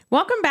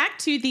Welcome back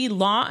to the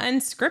Law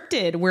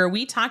Unscripted, where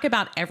we talk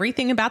about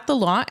everything about the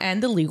law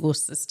and the legal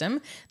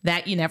system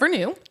that you never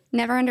knew,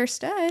 never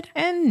understood,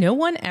 and no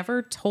one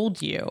ever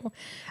told you.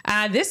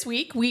 This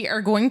week, we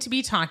are going to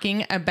be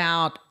talking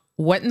about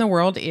what in the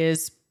world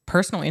is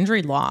personal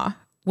injury law.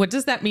 What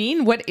does that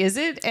mean? What is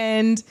it?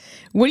 And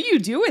what do you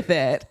do with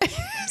it?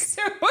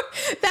 So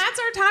that's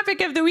our topic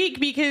of the week,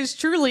 because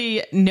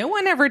truly no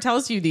one ever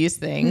tells you these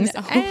things.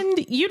 No.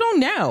 And you don't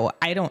know.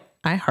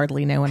 I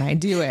hardly know when I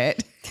do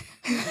it.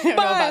 I don't know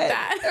about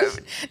that.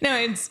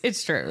 No,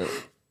 it's true.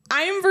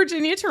 I'm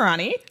Virginia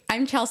Tarani.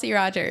 I'm Chelsea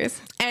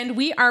Rogers. And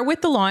we are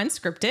with the Law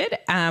Unscripted.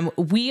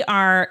 We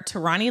are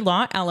Tarani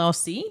Law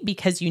LLC,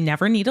 because you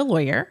never need a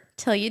lawyer.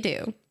 Till you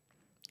do.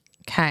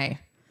 Okay.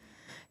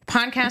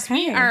 Podcast.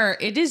 Okay.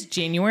 It is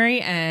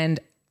January and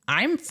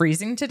I'm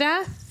freezing to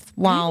death.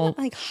 While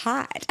I'm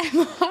hot.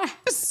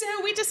 So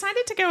we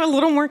decided to go a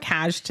little more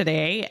cash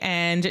today,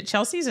 and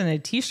Chelsea's in a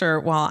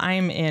t-shirt while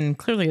I'm in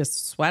clearly a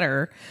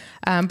sweater.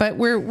 But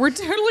we're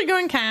totally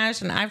going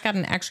cash, and I've got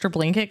an extra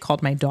blanket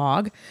called my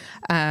dog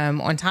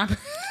on top.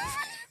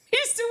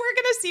 So we're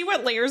going to see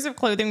what layers of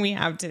clothing we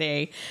have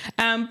today.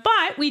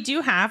 But we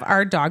do have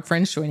our dog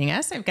friends joining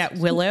us. I've got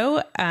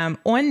Willow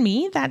on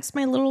me. That's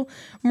my little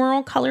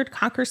Merle colored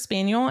Cocker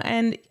Spaniel.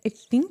 And I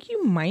think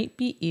you might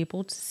be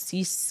able to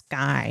see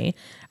Sky,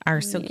 our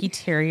silky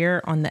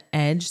terrier, on the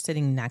edge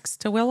sitting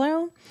next to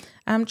Willow.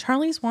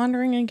 Charlie's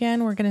wandering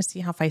again. We're going to see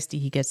how feisty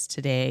he gets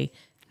today.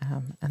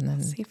 And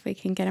then See if we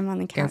can get him on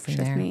the couch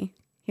with me.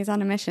 He's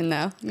on a mission,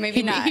 though.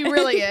 Maybe not. He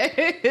really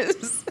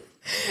is.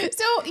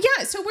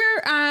 So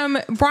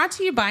we're brought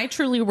to you by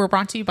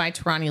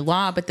Tarani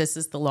Law, but this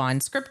is the Law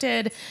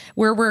Unscripted,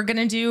 where we're going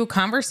to do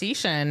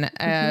conversation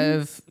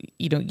of,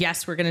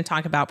 yes, we're going to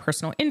talk about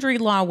personal injury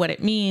law, what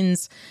it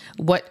means,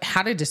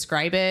 how to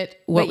describe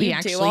it, what we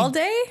actually do all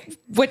day,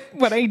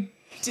 what I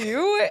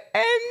do.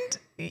 And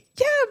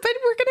yeah, but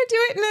we're going to do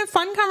it in a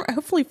fun,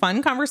 hopefully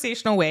fun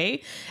conversational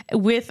way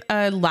with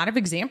a lot of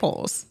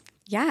examples.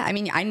 Yeah. I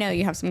mean, I know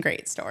you have some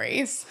great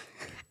stories.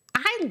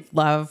 I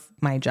love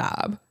my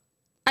job.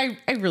 I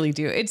really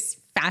do. It's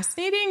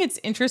fascinating. It's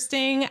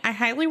interesting. I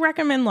highly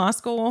recommend law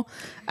school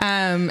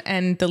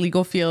and the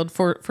legal field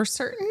for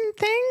certain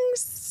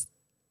things.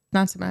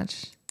 Not so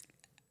much.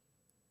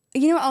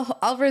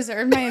 I'll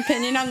reserve my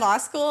opinion on law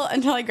school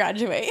until I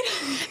graduate.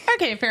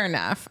 Okay, fair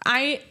enough.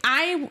 I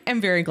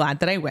am very glad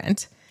that I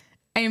went.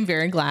 I am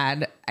very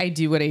glad I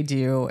do what I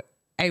do.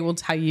 I will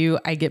tell you,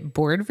 I get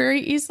bored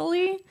very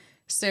easily.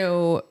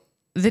 So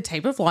the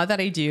type of law that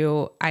I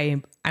do,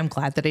 I'm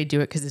glad that I do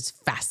it because it's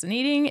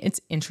fascinating.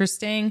 It's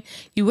interesting.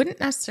 You wouldn't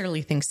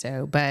necessarily think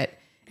so, but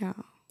No.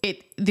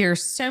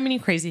 There's so many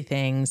crazy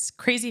things,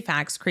 crazy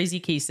facts, crazy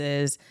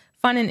cases,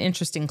 fun and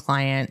interesting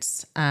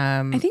clients.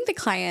 I think the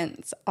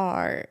clients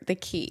are the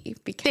key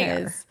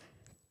because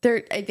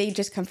they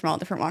just come from all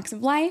different walks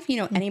of life.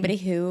 Anybody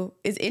who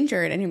is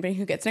injured, anybody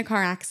who gets in a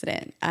car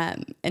accident.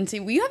 And so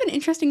you have an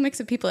interesting mix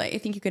of people that I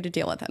think you get to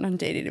deal with on a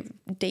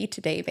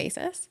day-to-day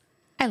basis.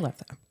 I love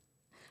them.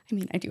 I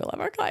mean, I do love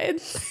our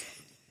clients.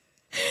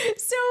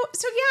 So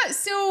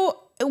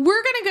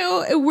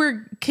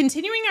we're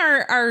continuing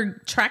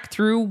our trek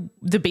through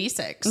the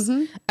basics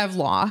of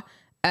law,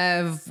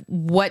 of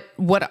what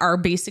are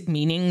basic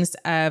meanings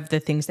of the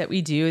things that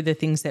we do, the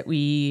things that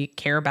we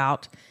care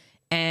about.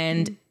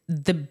 And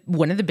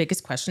one of the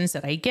biggest questions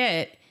that I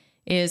get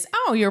is,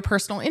 oh, you're a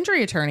personal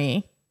injury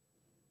attorney.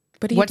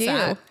 What do you What's do?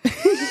 that?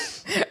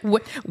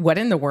 What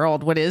in the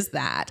world? What is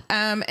that?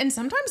 And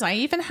sometimes I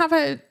even have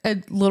a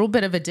little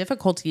bit of a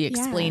difficulty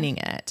explaining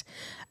it.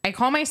 I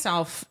call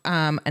myself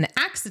an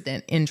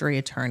accident injury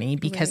attorney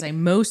because I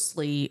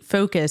mostly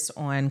focus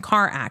on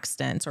car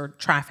accidents or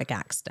traffic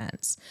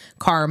accidents,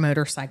 car,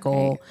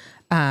 motorcycle,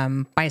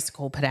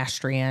 bicycle,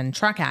 pedestrian,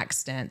 truck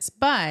accidents.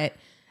 But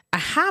I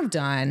have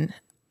done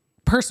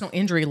personal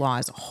injury law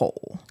as a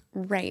whole.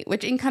 Right,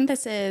 which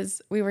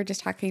encompasses, we were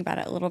just talking about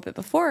it a little bit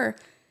before,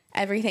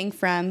 everything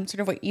from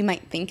sort of what you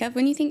might think of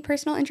when you think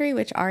personal injury,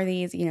 which are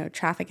these,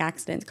 traffic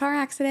accidents, car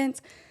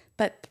accidents,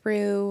 but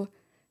through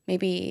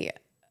maybe,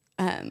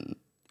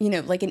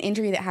 like an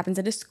injury that happens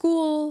at a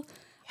school,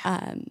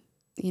 if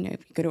you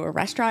go to a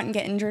restaurant and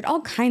get injured,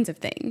 all kinds of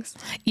things.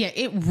 Yeah,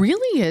 it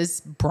really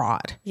is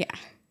broad. Yeah.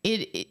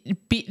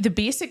 The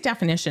basic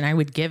definition I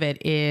would give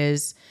it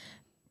is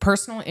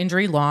personal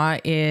injury law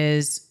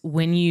is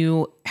when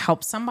you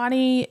help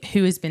somebody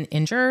who has been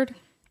injured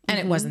and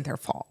it wasn't their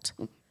fault.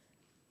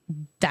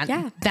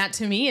 That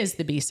to me is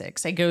the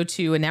basics. I go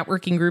to a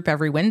networking group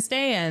every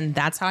Wednesday, and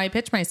that's how I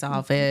pitch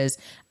myself is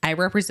I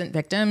represent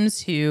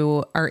victims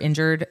who are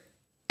injured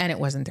and it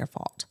wasn't their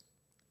fault.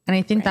 And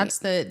I think that's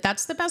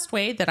the best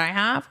way that I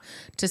have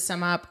to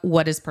sum up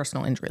what is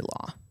personal injury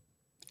law.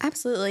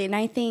 Absolutely. And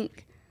I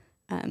think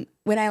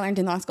when I learned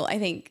in law school, I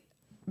think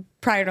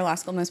prior to law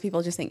school, most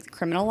people just think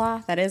criminal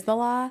law, that is the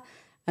law.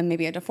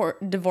 Maybe a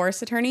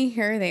divorce attorney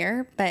here or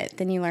there, but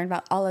then you learn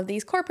about all of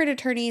these corporate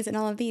attorneys and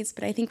all of these.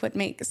 But I think what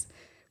makes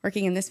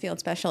working in this field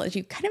special is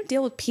you kind of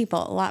deal with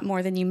people a lot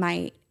more than you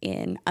might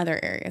in other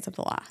areas of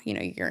the law.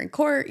 You're in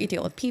court, you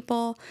deal with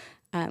people.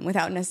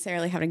 without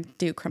necessarily having to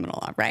do criminal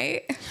law,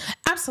 right?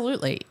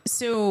 Absolutely.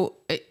 So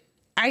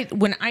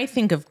when I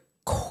think of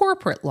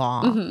corporate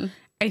law,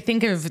 I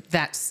think of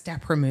that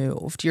step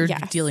removed. You're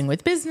dealing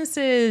with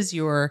businesses.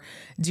 You're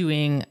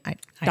doing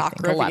Doc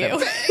think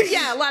review.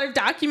 a lot of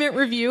document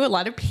review, a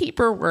lot of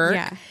paperwork,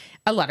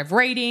 a lot of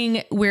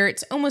writing, where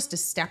it's almost a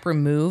step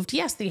removed.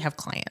 Yes, they have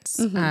clients,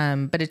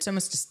 but it's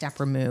almost a step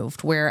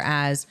removed.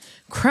 Whereas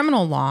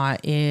criminal law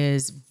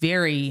is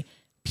very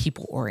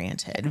people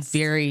oriented,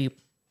 very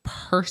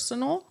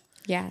personal.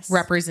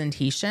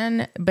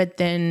 Representation. But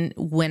then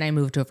when I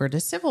moved over to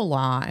civil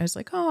law, I was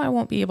like, oh, I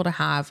won't be able to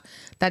have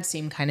that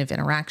same kind of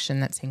interaction,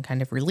 that same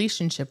kind of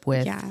relationship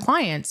with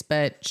clients.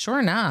 But sure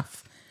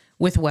enough,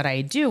 with what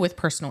I do with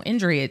personal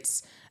injury,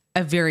 it's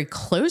a very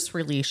close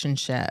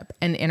relationship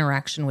and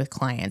interaction with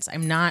clients.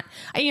 I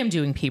am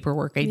doing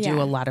paperwork. I do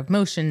a lot of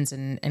motions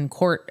and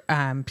court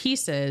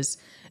pieces,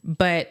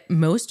 but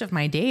most of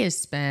my day is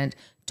spent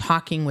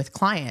talking with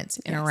clients,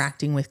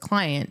 interacting with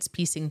clients,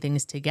 piecing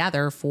things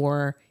together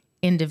for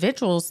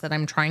individuals that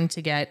I'm trying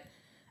to get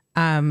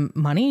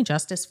money,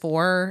 justice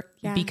for,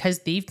 because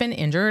they've been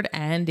injured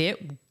and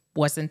it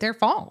wasn't their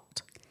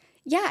fault.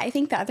 Yeah, I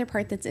think the other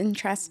part that's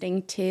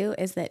interesting too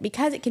is that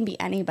because it can be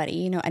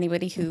anybody,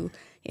 anybody who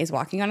is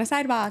walking on a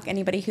sidewalk,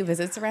 anybody who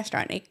visits a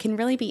restaurant, it can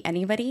really be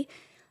anybody,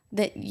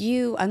 that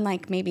you,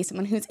 unlike maybe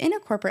someone who's in a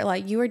corporate law,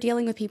 you are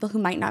dealing with people who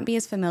might not be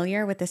as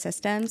familiar with the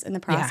systems and the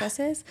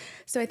processes.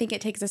 So I think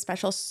it takes a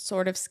special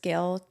sort of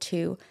skill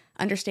to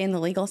understand the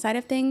legal side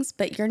of things,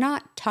 but you're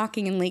not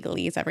talking in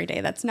legalese every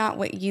day. That's not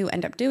what you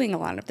end up doing a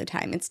lot of the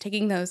time. It's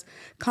taking those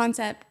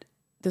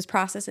those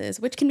processes,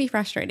 which can be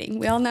frustrating.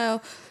 We all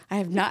know I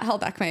have not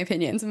held back my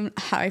opinions on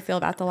how I feel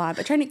about the law,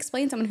 but trying to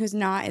explain to someone who's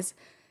not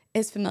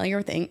as familiar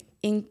with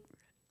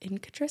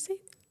intricacy.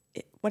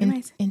 What am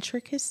I saying?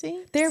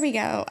 Intricacy? There we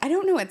go. I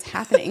don't know what's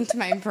happening to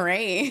my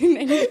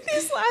brain.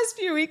 These last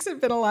few weeks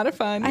have been a lot of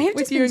fun. I have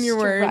with you and your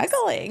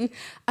struggling.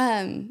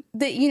 That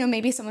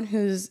maybe someone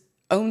who's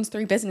owns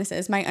 3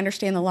 businesses might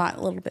understand the law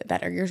a little bit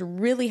better. You're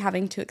really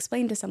having to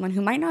explain to someone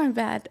who might not have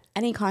had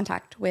any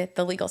contact with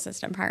the legal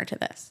system prior to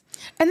this.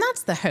 And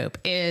that's the hope,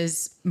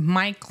 is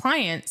my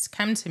clients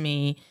come to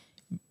me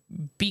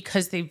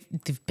because they've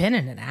been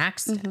in an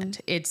accident.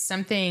 It's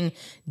something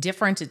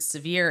different. It's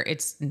severe.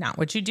 It's not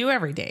what you do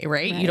every day,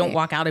 right? You don't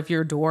walk out of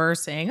your door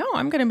saying, oh,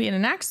 I'm going to be in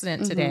an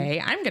accident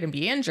today. I'm going to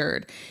be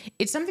injured.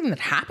 It's something that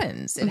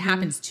happens. It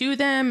happens to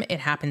them. It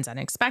happens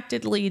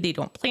unexpectedly. They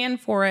don't plan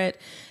for it.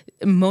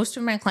 Most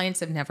of my clients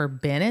have never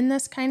been in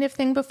this kind of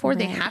thing before.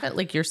 They have it,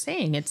 like you're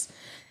saying.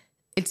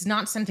 It's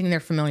not something they're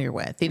familiar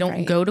with. They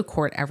don't go to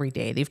court every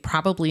day. They've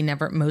probably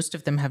most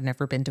of them have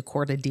never been to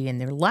court a day in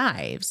their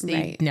lives.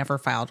 They've never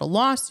filed a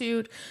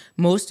lawsuit.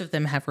 Most of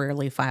them have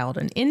rarely filed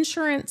an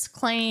insurance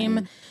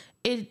claim.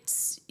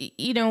 It's,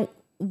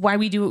 why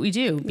we do what we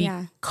do.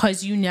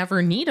 Because you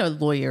never need a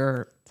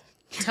lawyer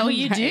till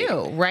you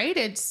do, right?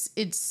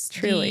 It's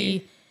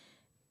truly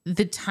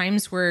the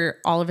times where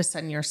all of a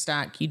sudden you're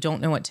stuck, you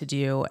don't know what to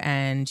do,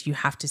 and you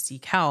have to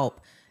seek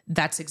help.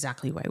 That's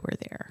exactly why we're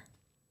there.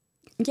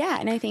 Yeah.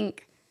 And I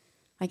think,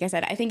 like I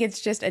said, I think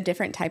it's just a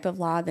different type of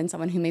law than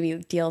someone who maybe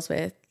deals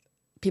with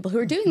people who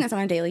are doing this on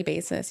a daily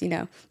basis.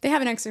 They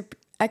have an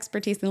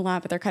expertise in the law,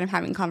 but they're kind of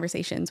having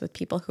conversations with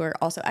people who are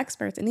also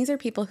experts. And these are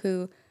people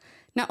who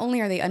not only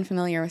are they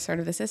unfamiliar with sort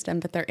of the system,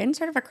 but they're in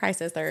sort of a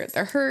crisis. They're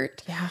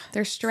hurt.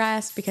 They're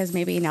stressed because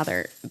maybe now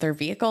their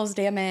vehicle's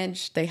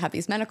damaged. They have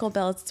these medical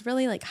bills. It's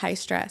really like high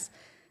stress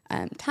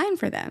time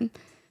for them.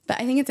 But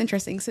I think it's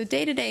interesting. So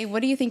day to day,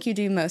 what do you think you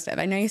do most of?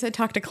 I know you said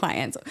talk to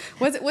clients.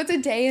 What's a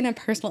day in a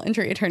personal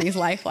injury attorney's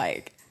life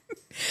like?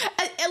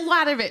 A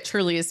lot of it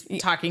truly is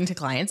talking to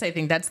clients. I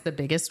think that's the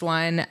biggest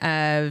one,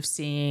 of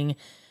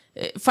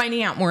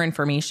finding out more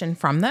information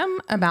from them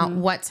about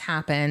what's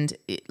happened.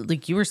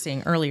 Like you were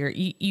saying earlier,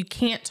 you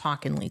can't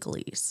talk in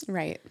legalese.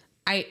 Right.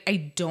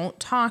 I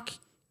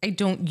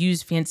don't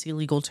use fancy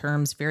legal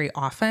terms very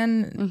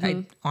often.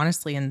 I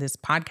honestly, in this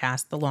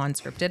podcast, The Law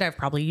Unscripted, I've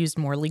probably used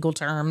more legal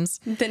terms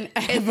than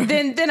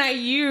I've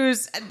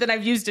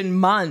used in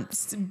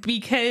months,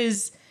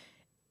 because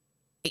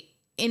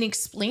in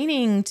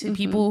explaining to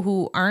people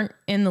who aren't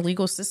in the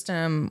legal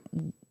system,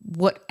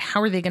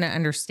 how are they going to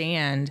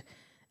understand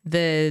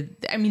they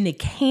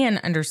can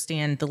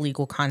understand the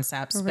legal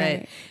concepts,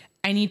 but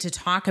I need to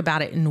talk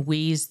about it in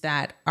ways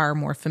that are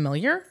more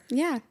familiar.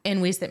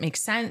 In ways that make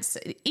sense.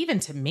 Even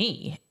to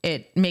me,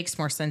 it makes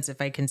more sense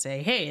if I can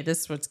say, hey,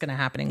 this is what's going to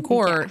happen in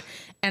court.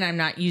 And I'm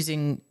not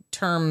using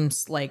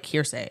terms like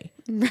hearsay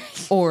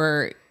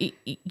or,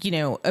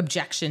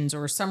 objections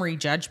or summary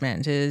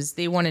judgment. Is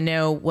they want to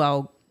know,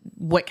 well,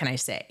 what can I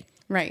say?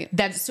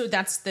 That's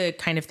the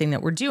kind of thing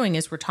that we're doing,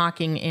 is we're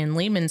talking in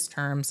layman's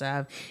terms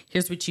of,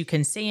 here's what you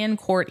can say in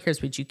court.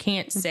 Here's what you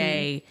can't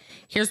say.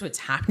 Here's what's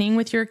happening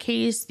with your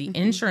case. The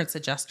insurance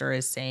adjuster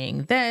is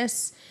saying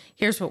this.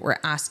 Here's what we're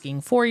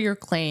asking for your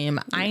claim.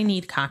 I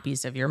need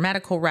copies of your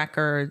medical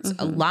records.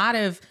 A lot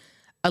of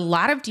a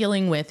lot of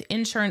dealing with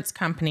insurance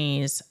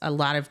companies, a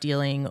lot of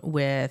dealing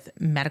with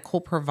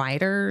medical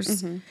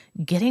providers,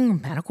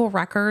 getting medical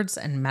records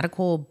and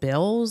medical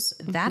bills.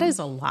 That is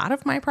a lot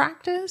of my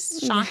practice,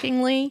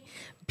 shockingly.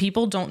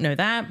 People don't know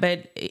that.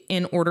 But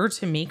in order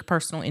to make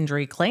personal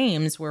injury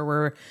claims where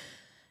we're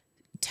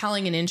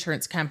telling an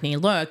insurance company,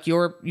 look,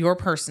 your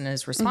person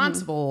is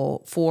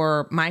responsible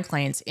for my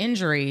client's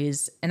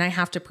injuries and I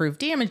have to prove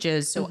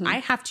damages. So I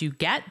have to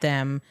get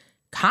them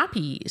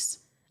copies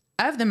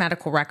of the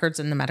medical records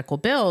and the medical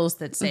bills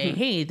that say,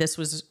 hey, this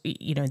was,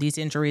 these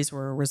injuries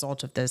were a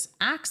result of this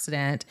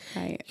accident.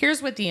 Right.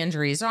 Here's what the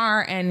injuries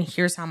are, and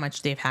here's how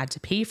much they've had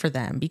to pay for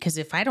them. Because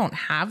if I don't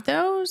have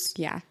those,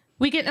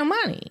 we get no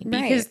money.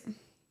 Because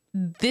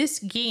this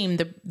game,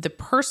 the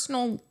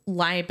personal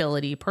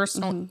liability,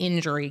 personal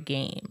injury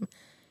game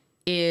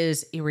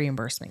is a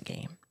reimbursement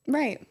game.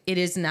 Right. It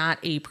is not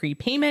a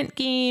prepayment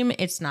game.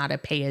 It's not a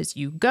pay as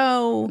you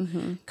go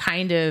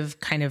kind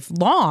of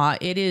law.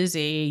 It is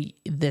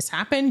this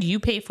happened, you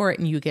pay for it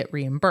and you get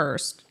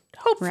reimbursed,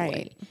 hopefully.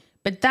 Right.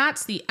 But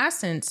that's the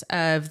essence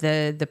of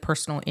the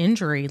personal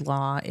injury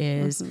law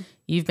is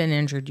you've been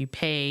injured, you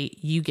pay,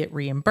 you get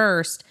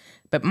reimbursed.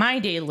 But my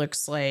day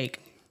looks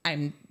like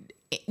I'm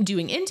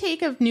doing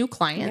intake of new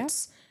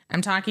clients. Yeah.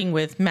 I'm talking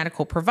with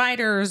medical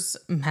providers,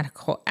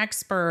 medical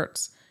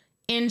experts,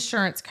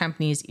 insurance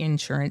companies,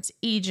 insurance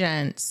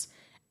agents.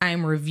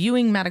 I'm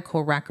reviewing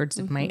medical records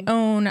of my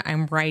own.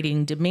 I'm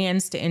writing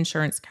demands to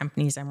insurance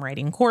companies. I'm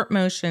writing court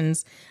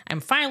motions.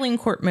 I'm filing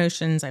court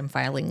motions. I'm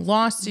filing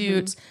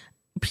lawsuits.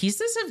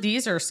 Pieces of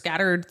these are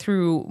scattered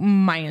through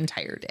my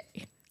entire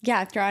day.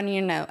 Yeah,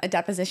 throwing, a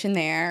deposition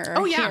there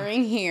or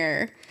hearing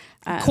here.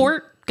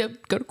 Court, go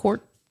to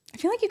court. I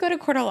feel like you go to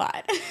court a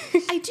lot.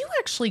 I do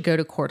actually go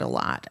to court a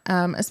lot,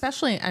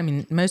 especially,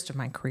 most of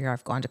my career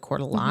I've gone to court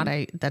a lot.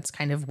 That's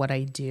kind of what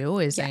I do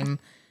is I'm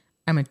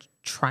a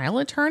trial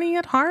attorney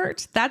at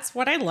heart. That's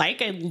what I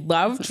like. I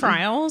love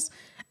trials.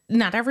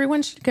 Not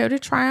everyone should go to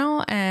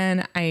trial.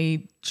 And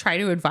I try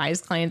to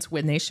advise clients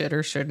when they should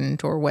or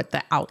shouldn't or what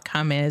the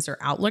outcome is or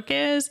outlook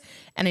is.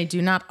 And I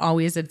do not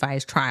always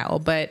advise trial.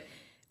 But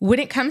when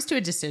it comes to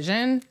a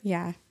decision,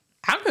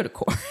 I'll go to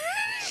court.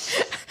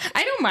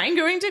 I don't mind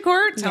going to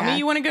court. Tell me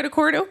you want to go to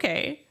court.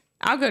 Okay,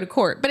 I'll go to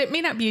court. But it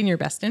may not be in your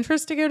best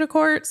interest to go to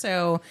court.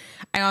 So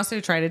I also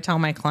try to tell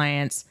my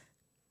clients,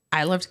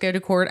 I love to go to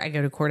court. I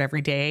go to court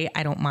every day.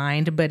 I don't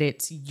mind, but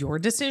it's your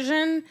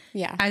decision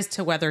as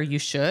to whether you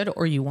should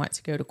or you want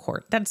to go to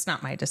court. That's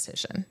not my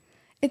decision.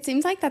 It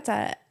seems like that's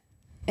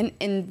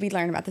and we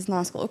learned about this in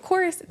law school. Of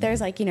course, there's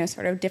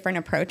sort of different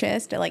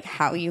approaches to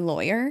how you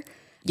lawyer.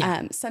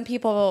 Yeah. Some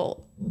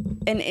people,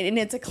 and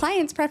it's a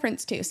client's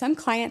preference too. Some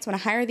clients want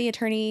to hire the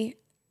attorney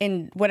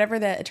and whatever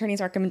the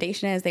attorney's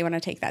recommendation is, they want to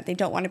take that. They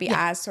don't want to be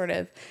as sort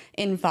of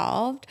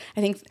involved.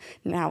 I think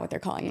now what they're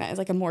calling that is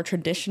a more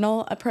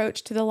traditional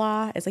approach to the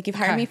law. It's you've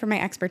hired me for my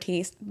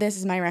expertise. This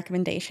is my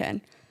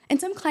recommendation. And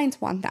some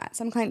clients want that.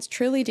 Some clients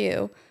truly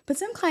do. But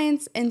some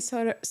clients, in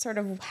sort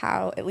of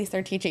how at least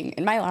they're teaching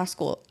in my law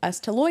school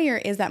us to lawyer,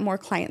 is that more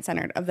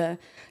client-centered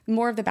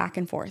more of the back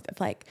and forth of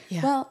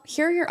well,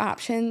 here are your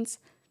options.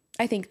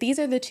 I think these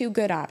are the two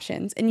good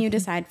options, and you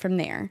decide from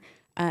there.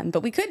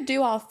 But we could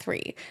do all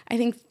three. I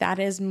think that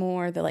is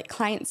more the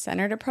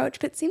client-centered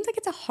approach, but it seems like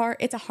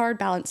it's a hard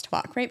balance to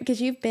walk, right?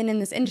 Because you've been in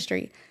this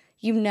industry,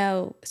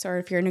 sort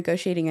of if you're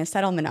negotiating a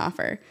settlement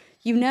offer,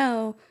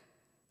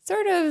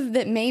 sort of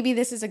that maybe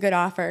this is a good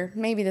offer,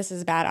 maybe this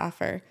is a bad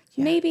offer,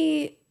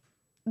 maybe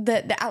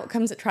the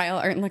outcomes at trial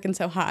aren't looking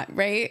so hot,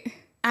 right?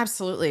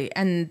 Absolutely.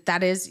 And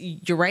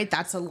you're right.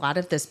 That's a lot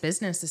of this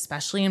business,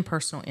 especially in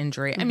personal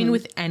injury. I mean,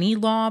 with any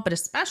law, but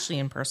especially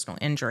in personal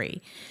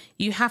injury,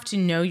 you have to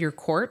know your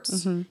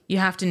courts. You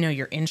have to know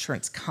your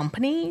insurance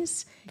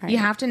companies. Right. You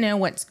have to know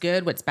what's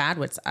good, what's bad,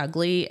 what's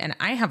ugly. And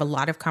I have a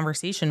lot of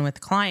conversation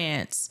with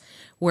clients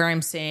where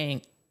I'm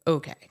saying,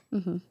 okay,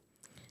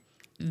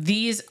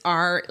 these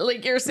are,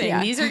 like you're saying,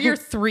 these are your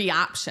three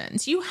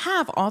options. You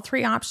have all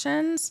three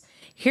options.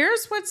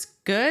 Here's what's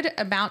good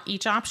about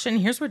each option.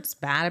 Here's what's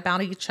bad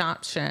about each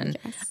option.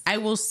 Yes. I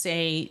will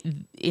say,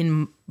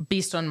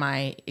 based on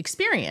my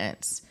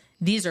experience,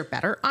 these are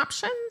better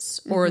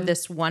options, or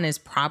this one is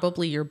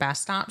probably your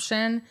best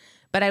option.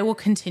 But I will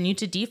continue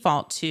to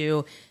default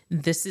to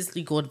this is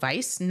legal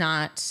advice,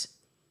 not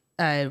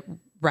a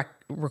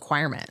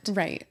requirement.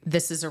 Right.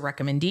 This is a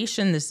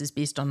recommendation. This is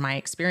based on my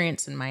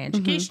experience and my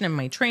education and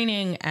my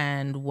training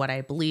and what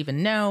I believe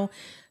and know.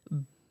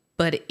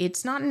 But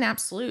it's not an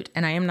absolute,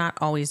 and I am not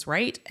always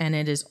right. And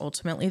it is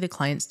ultimately the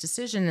client's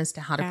decision as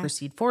to how to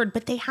proceed forward.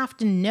 But they have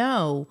to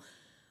know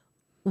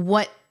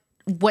what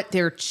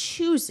they're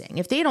choosing.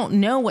 If they don't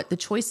know what the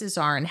choices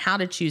are and how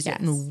to choose it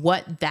and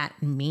what that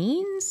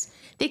means,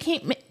 they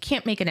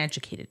can't make an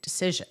educated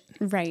decision.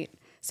 Right.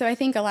 So I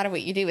think a lot of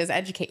what you do is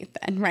educate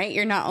then, right?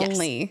 You're not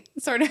only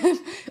sort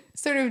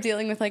of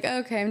dealing with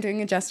okay, I'm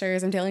doing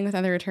adjusters, I'm dealing with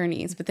other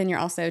attorneys, but then you're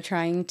also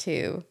trying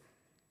to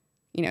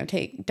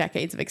take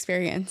decades of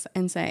experience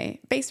and say,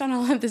 based on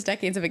all of this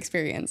decades of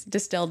experience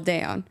distilled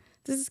down,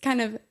 this is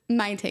kind of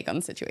my take on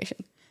the situation.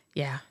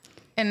 Yeah.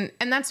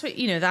 And that's what,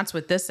 that's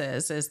what this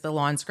is the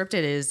Law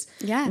Unscripted is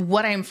Yeah.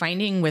 what I'm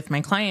finding with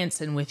my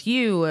clients and with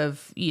you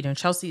of,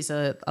 Chelsea's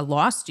a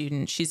law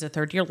student. She's a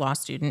third-year law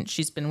student.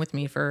 She's been with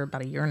me for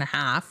about a year and a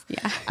half.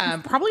 Yeah.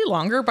 Probably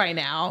longer by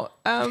now.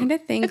 I kind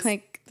of think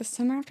like the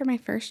summer after my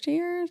first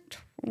year,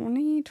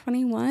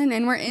 2021,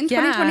 and we're in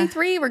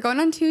 2023. We're going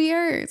on 2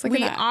 years. Look at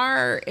that.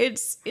 Are.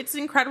 It's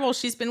incredible.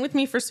 She's been with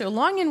me for so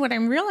long. And what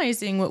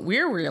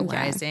we're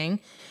realizing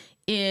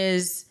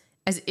is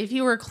as if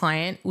you were a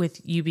client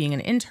with you being an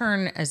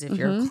intern, as if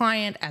you're a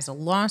client, as a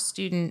law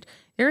student,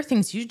 there are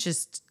things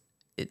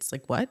it's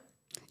like, what?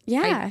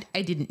 Yeah.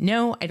 I didn't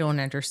know. I don't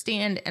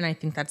understand. And I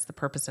think that's the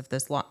purpose of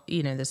this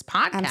this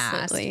podcast.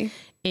 Absolutely.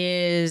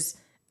 Is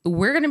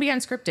we're going to be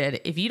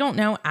unscripted. If you don't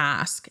know,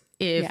 ask.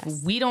 If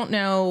Yes. we don't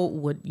know,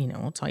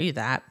 we'll tell you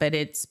that. But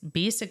it's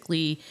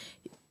basically,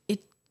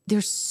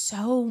 there's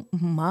so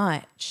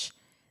much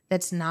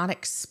that's not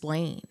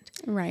explained.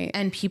 Right.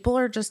 And people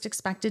are just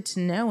expected to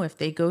know if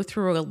they go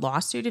through a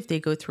lawsuit, if they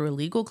go through a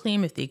legal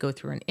claim, if they go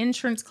through an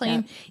insurance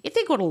claim, if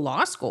they go to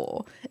law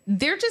school,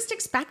 they're just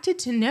expected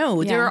to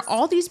know. Yes. There are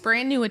all these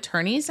brand new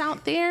attorneys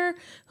out there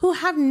who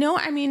have no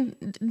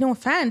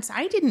offense.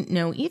 I didn't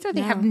know either.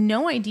 They have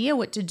no idea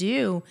what to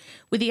do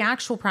with the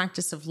actual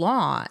practice of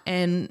law.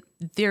 And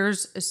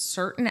there's a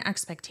certain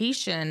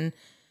expectation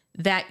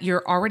that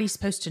you're already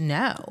supposed to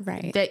know,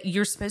 Right. that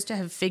you're supposed to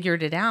have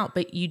figured it out,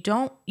 but you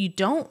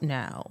don't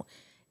know.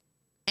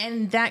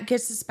 And that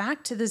gets us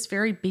back to this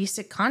very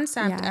basic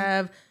concept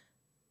of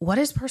what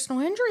is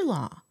personal injury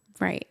law?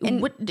 Right.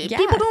 And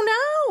People don't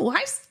know.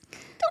 I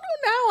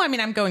don't know. I mean,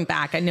 I'm going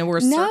back. I know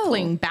we're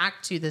circling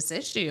back to this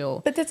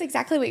issue. But that's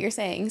exactly what you're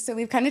saying. So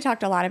we've kind of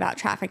talked a lot about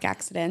traffic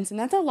accidents, and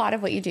that's a lot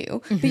of what you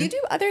do. But you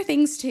do other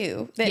things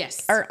too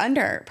that are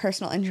under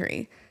personal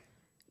injury.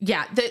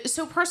 Yeah.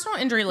 So personal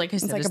injury, like I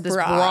said, like is a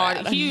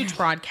this huge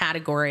broad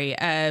category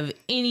of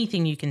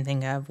anything you can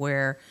think of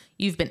where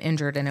you've been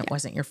injured and it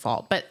wasn't your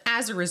fault, but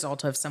as a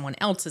result of someone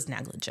else's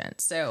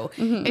negligence. So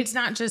it's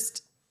not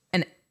just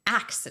an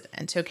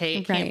accident. Okay.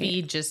 It can't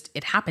be just,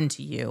 it happened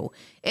to you.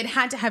 It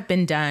had to have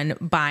been done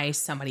by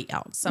somebody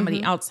else.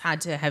 Somebody else had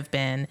to have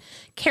been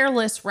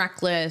careless,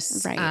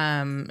 reckless,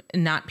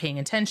 not paying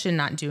attention,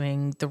 not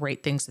doing the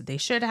right things that they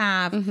should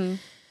have.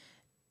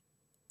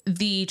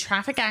 The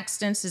traffic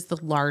accidents is the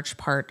large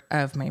part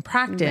of my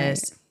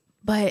practice,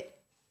 but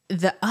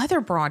the other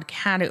broad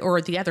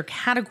the other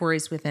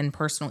categories within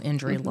personal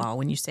injury law,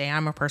 when you say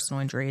I'm a personal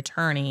injury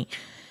attorney,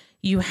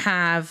 you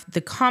have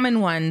the common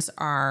ones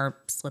are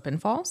slip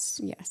and falls,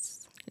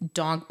 Yes.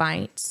 dog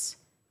bites,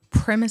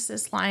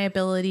 premises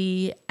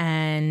liability,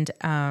 and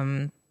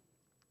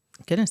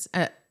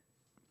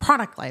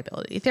product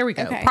liability. There we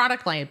go. Okay.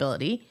 Product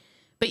liability.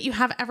 But you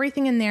have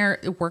everything in there.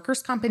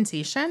 Workers'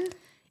 compensation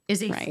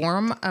is a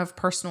form of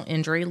personal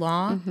injury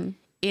law.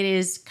 It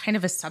is kind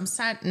of a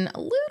subset and a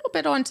little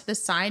bit onto the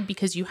side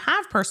because you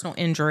have personal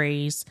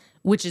injuries,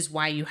 which is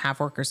why you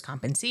have workers'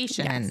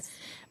 compensation. Yes.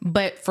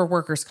 But for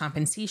workers'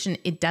 compensation,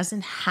 it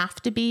doesn't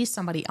have to be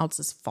somebody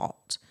else's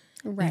fault.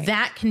 Right.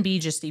 That can be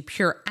just a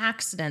pure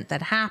accident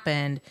that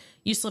happened.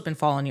 You slip and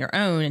fall on your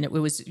own, and it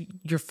was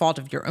your fault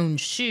of your own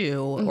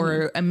shoe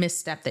or a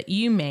misstep that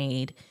you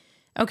made.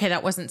 Okay,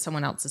 that wasn't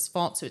someone else's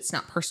fault, so it's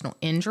not personal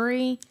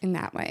injury. In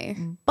that way.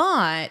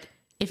 But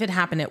if it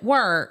happened at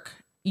work,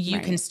 you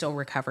can still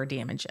recover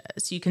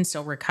damages. You can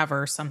still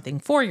recover something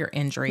for your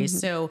injuries.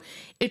 So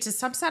it's a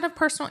subset of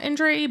personal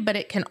injury, but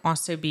it can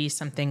also be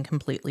something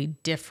completely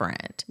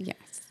different. Yes.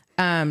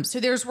 So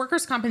there's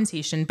workers'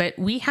 compensation, but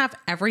we have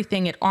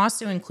everything. It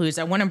also includes,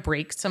 I want to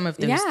break some of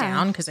those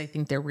down because I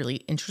think they're really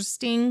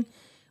interesting.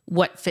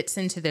 What fits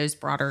into those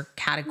broader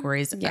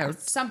categories or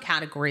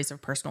subcategories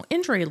of personal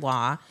injury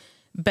law.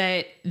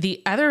 But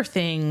the other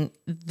thing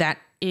that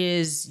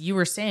is, you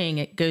were saying,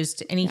 it goes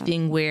to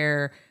anything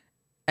where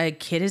a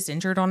kid is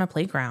injured on a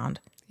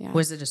playground. Yeah.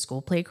 Was it a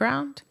school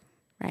playground?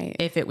 Right.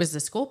 If it was the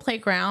school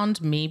playground,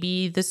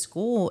 maybe the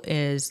school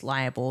is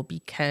liable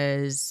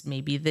because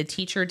maybe the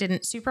teacher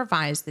didn't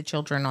supervise the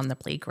children on the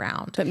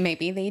playground. But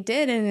maybe they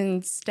did, and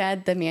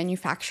instead the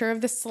manufacturer of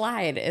the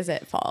slide is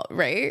at fault,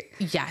 right?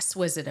 Yes.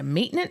 Was it a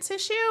maintenance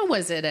issue?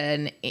 Was it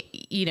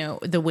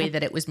the way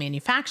that it was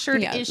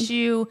manufactured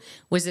issue?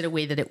 Was it a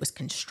way that it was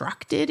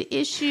constructed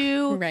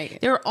issue? Right.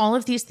 There are all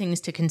of these things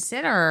to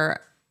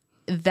consider,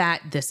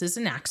 that this is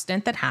an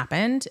accident that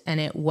happened and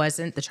it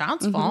wasn't the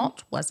child's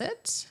fault, was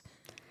it?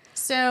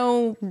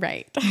 So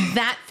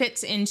that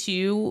fits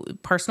into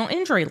personal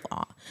injury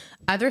law.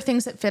 Other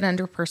things that fit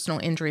under personal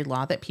injury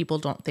law that people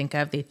don't think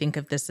of, they think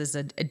of this as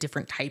a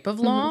different type of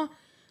law,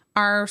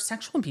 are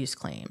sexual abuse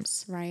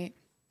claims. Right.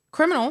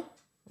 Criminal,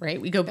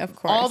 right? We go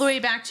all the way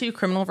back to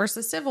criminal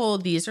versus civil.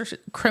 These are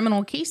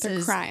criminal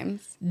cases. They're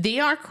crimes. They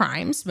are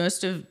crimes.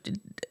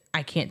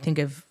 I can't think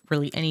of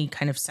really any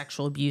kind of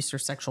sexual abuse or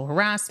sexual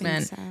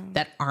harassment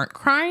that aren't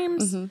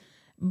crimes.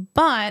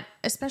 But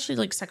especially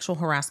like sexual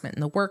harassment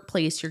in the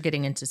workplace, you're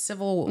getting into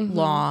civil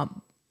law.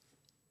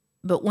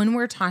 But when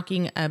we're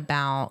talking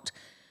about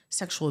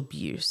sexual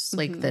abuse,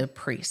 like the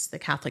priests, the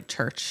Catholic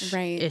Church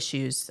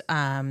issues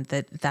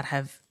that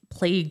have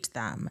plagued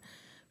them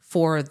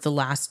for the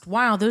last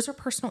while, those are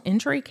personal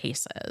injury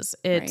cases.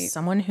 It's Right.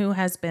 someone who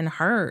has been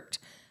hurt,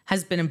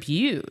 has been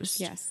abused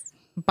Yes.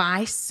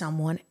 by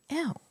someone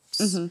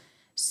else.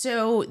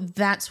 So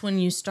that's when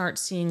you start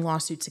seeing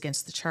lawsuits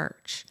against the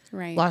church,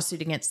 Right.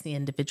 lawsuit against the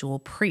individual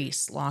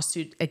priests,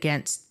 lawsuit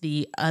against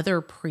the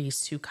other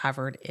priests who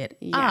covered it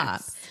up.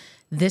 Yes.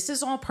 This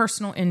is all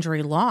personal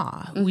injury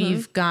law.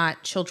 We've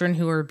got children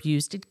who are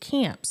abused at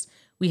camps.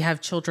 We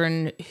have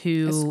children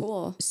who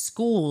school.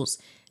 schools,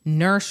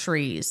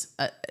 nurseries,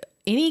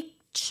 any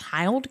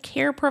child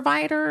care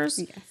providers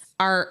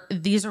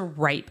these are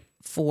ripe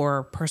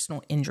for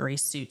personal injury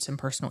suits and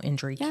personal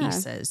injury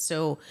cases.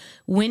 So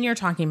when you're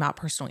talking about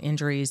personal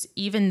injuries,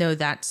 even though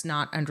that's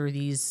not under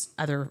these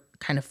other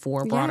kind of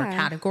four broader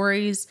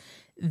categories,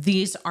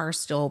 these are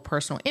still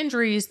personal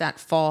injuries that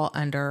fall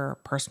under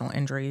personal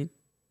injury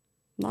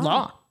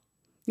law.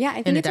 Yeah,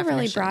 I think it's a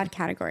really definition. broad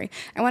category.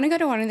 I want to go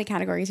to one of the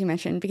categories you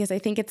mentioned because I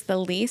think it's the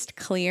least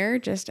clear,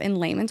 just in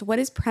layman's. What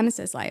is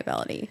premises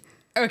liability?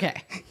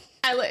 Okay.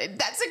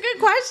 That's a good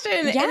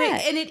question.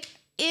 Yeah. And it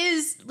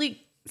is like,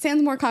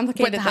 Sounds more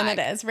complicated What the than heck?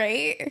 it is,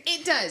 right?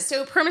 it does.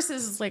 So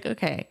premises is like,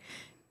 okay,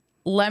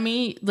 let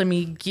me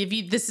give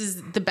you, this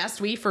is the best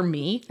way for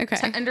me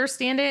to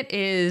understand it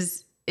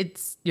is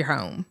it's your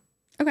home.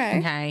 Okay.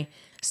 Okay.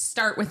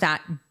 Start with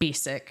that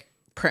basic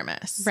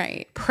premise.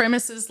 Right.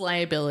 Premises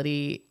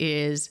liability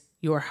is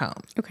your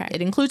home. Okay.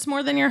 It includes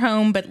more than your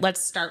home, but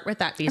let's start with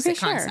that basic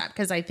sure. concept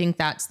because I think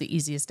that's the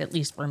easiest, at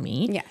least for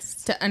me,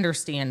 Yes. to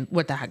understand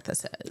what the heck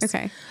this is.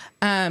 Okay.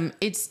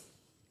 It's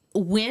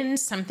when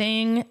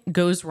something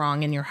goes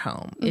wrong in your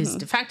home, is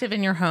defective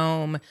in your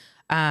home,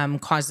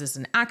 causes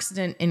an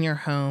accident in your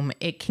home.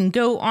 It can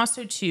go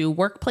also to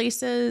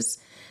workplaces,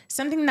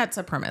 something that's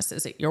a premise.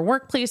 Is it your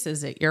workplace?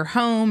 Is it your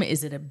home?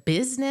 Is it a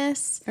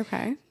business?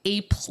 Okay.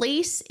 A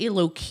place, a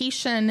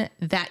location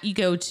that you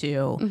go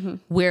to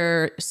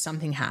where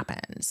something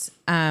happens.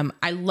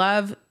 I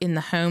love in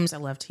the homes, I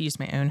love to use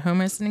my own home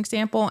as an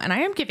example, and I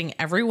am giving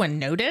everyone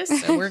notice.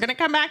 So we're going to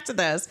come back to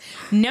this.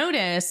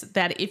 Notice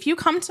that if you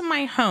come to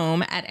my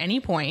home at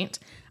any point,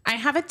 I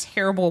have a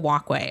terrible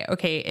walkway.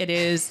 Okay. It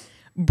is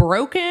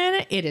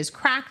broken. It is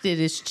cracked. It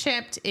is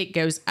chipped. It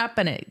goes up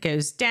and it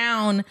goes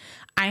down.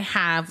 I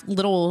have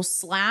little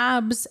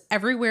slabs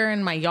everywhere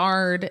in my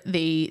yard.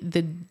 The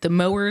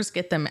mowers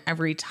get them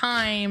every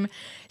time.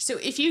 So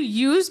if you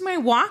use my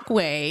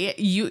walkway,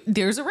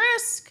 there's a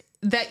risk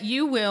that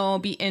you will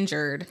be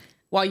injured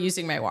while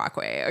using my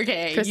walkway.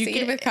 Okay.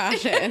 Proceed with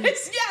caution.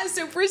 Yeah.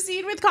 So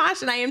proceed with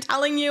caution. I am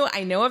telling you,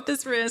 I know of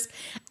this risk.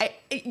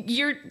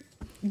 You're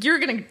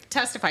going to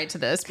testify to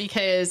this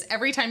because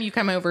every time you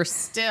come over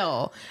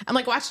still, I'm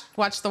like,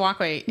 watch the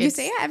walkway. You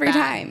say it every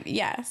time.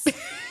 Yes.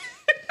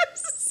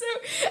 So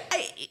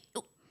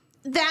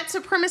that's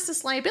a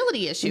premises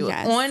liability issue.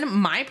 Yes. On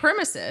my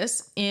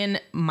premises, in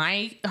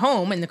my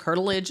home, in the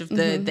curtilage of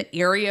the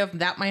area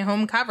that my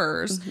home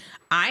covers,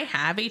 I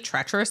have a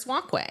treacherous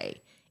walkway.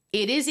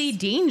 It is a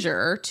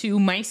danger to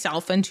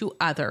myself and to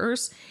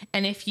others.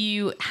 And if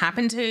you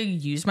happen to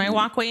use my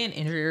walkway and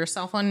injure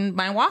yourself on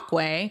my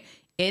walkway,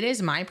 it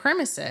is my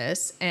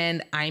premises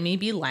and I may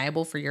be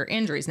liable for your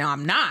injuries. Now,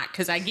 I'm not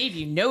because I gave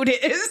you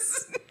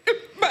notice.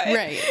 But,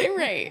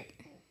 Right.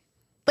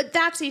 But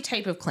that's a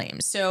type of claim.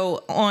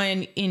 So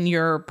in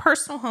your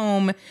personal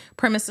home,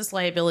 premises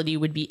liability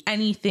would be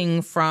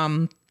anything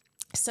from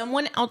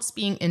someone else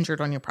being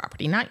injured on your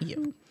property, not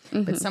you,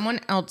 but someone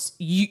else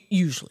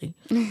usually.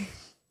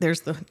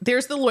 There's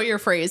the lawyer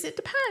phrase, it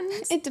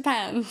depends. It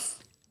depends.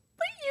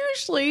 But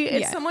usually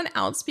it's someone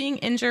else being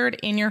injured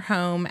in your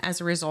home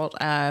as a result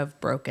of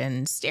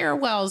broken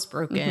stairwells,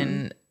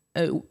 broken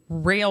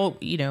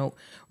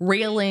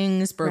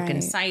railings, broken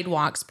Right.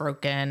 sidewalks,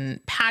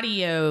 broken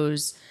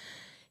patios,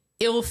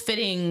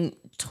 ill-fitting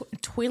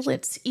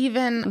toilets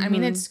even. I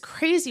mean, it's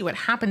crazy what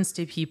happens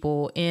to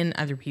people in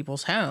other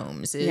people's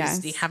homes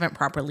is they haven't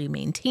properly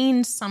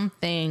maintained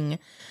something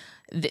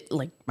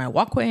like my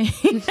walkway.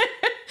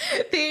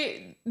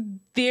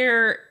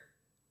 They're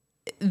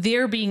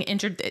being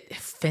injured.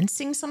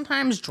 Fencing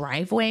sometimes,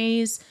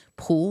 driveways,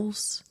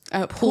 pools.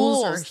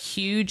 Pools are a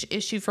huge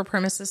issue for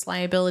premises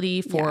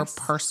liability for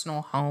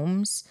personal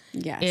homes.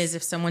 Yes. Is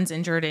if someone's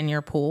injured in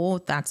your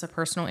pool, that's a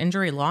personal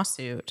injury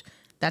lawsuit.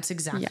 That's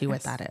exactly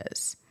what that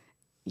is.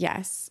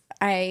 Yes.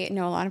 I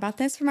know a lot about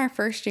this from our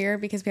first year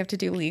because we have to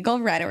do legal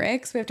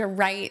rhetoric. So we have to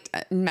write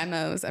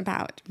memos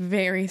about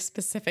very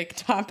specific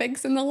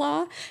topics in the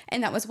law.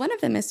 And that was one of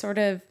them is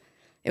it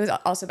was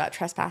also about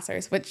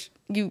trespassers, which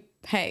you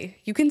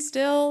can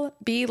still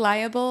be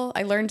liable.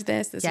 I learned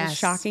this. This was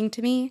shocking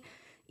to me.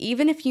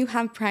 Even if you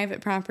have private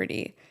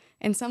property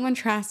and someone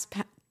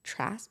trespasses,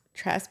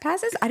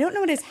 I don't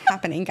know what is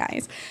happening,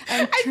 guys.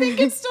 I think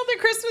it's still the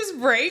Christmas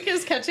break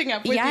is catching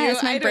up with you.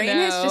 Yes, my brain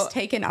has just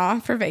taken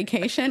off for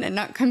vacation and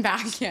not come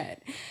back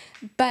yet.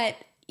 But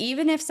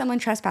even if someone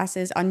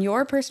trespasses on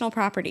your personal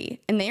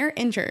property and they are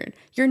injured,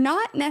 you're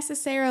not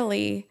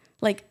necessarily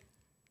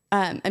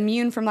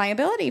immune from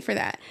liability for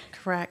that.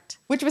 Correct.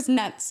 Which was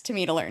nuts to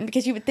me to learn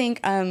because you would think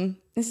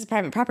this is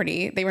private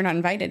property. They were not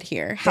invited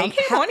here. They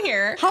came on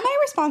here. How am I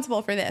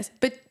responsible for this?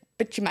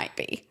 But you might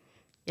be.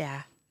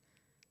 Yeah.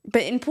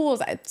 But in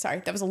pools, sorry,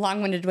 that was a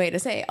long-winded way to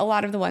say a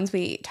lot of the ones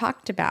we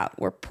talked about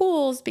were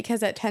pools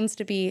because it tends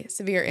to be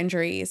severe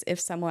injuries. If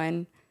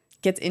someone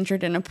gets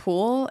injured in a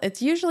pool,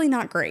 it's usually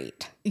not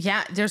great.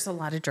 Yeah, there's a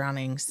lot of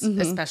drownings,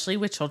 especially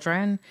with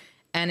children.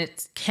 And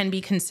it can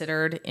be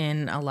considered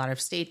in a lot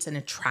of states an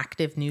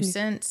attractive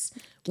nuisance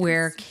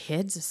where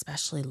kids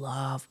especially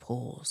love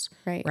pools.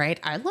 Right.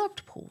 I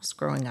loved pools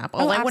growing up.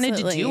 All I wanted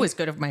to do was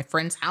go to my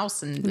friend's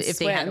house and if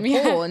swim, they had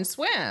a pool and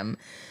swim.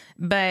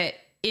 But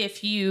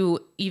if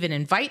you even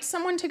invite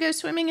someone to go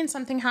swimming and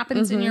something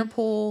happens in your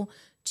pool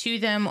to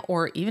them,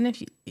 or even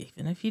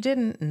if you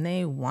didn't and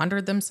they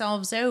wandered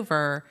themselves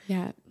over,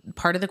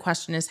 part of the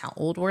question is how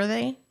old were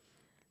they?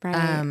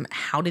 Right.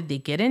 How did they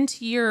get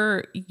into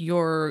your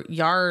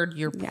yard,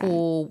 your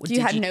pool?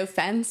 You had no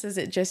fence? Is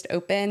it just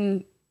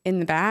open in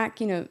the back?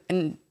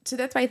 And so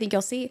that's why I think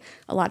you'll see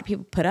a lot of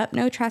people put up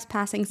no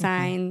trespassing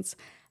signs.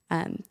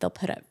 They'll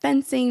put up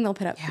fencing, they'll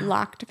put up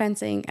locked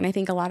fencing. And I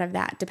think a lot of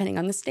that, depending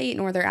on the state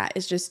and where they're at,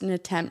 is just an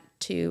attempt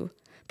to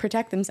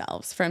protect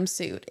themselves from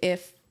suit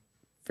if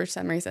for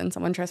some reason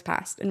someone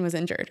trespassed and was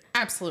injured.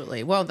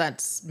 Absolutely. Well,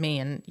 that's me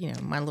and,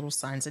 my little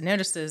signs and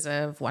notices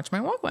of watch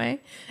my walkway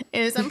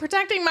is I'm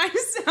protecting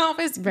myself.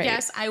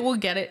 Yes, I will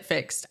get it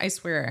fixed. I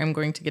swear I'm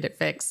going to get it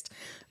fixed.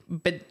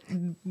 But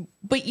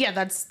yeah,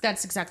 that's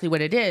exactly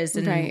what it is.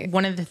 And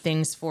one of the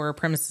things for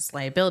premises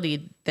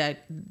liability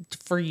that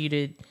for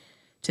you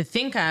to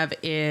think of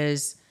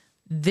is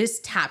this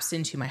taps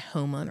into my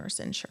homeowner's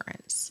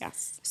insurance.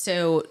 Yes.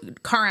 So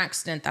car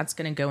accident, that's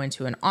going to go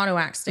into an auto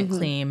accident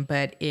claim.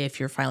 But if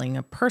you're filing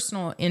a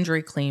personal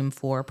injury claim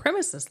for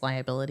premises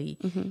liability,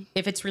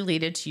 if it's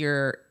related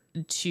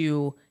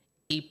to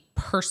a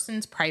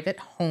person's private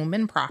home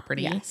and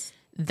property,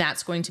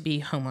 that's going to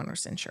be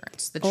homeowner's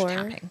insurance that you're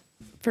tapping.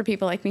 For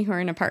people like me who are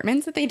in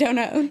apartments that they don't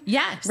own.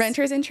 Yes.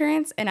 Renter's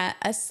insurance. And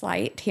a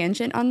slight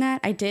tangent on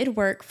that, I did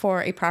work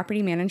for a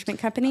property management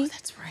company. Oh,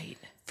 that's right.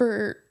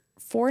 For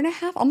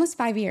 4.5, almost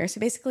 5 years. So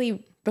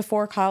basically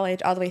before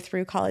college, all the way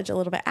through college, a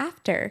little bit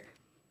after.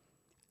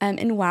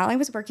 And while I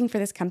was working for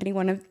this company,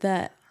 one of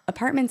the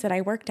apartments that I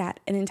worked at,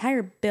 an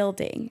entire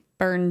building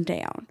burned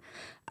down.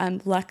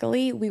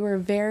 Luckily, we were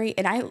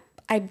and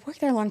I worked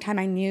there a long time.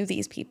 I knew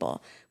these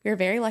people. We were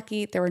very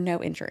lucky. There were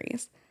no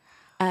injuries.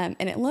 And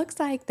it looks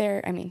like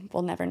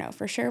we'll never know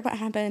for sure what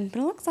happened, but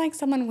it looks like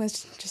someone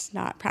was just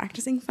not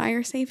practicing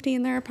fire safety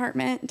in their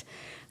apartment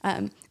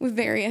with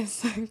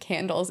various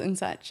candles and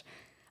such.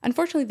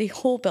 Unfortunately, the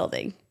whole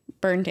building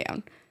burned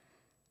down.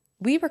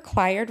 We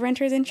required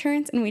renter's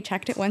insurance and we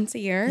checked it once a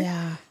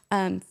year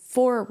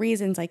for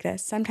reasons like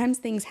this. Sometimes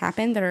things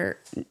happen that are,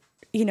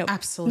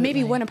 absolutely.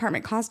 Maybe one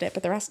apartment caused it,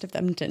 but the rest of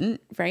them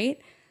didn't, right?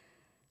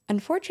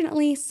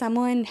 Unfortunately,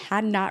 someone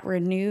had not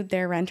renewed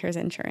their renter's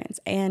insurance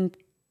and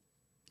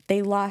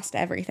they lost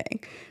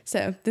everything.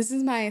 So this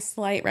is my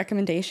slight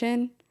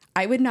recommendation.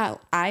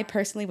 I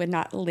personally would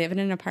not live in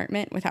an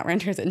apartment without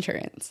renter's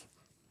insurance.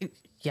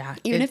 Yeah.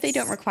 Even if they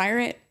don't require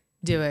it,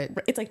 do it.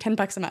 It's like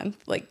 $10 a month.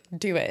 Like,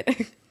 do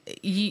it.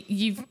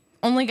 You've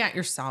only got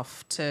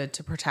yourself to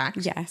protect.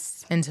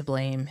 Yes. And to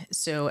blame.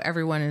 So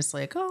everyone is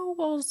like, oh,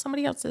 well,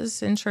 somebody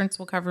else's insurance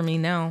will cover me.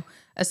 No,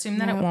 assume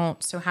that it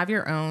won't. So have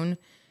your own.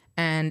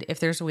 And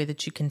if there's a way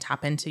that you can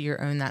tap into your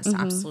own, that's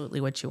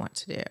absolutely what you want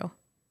to do.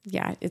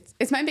 Yeah,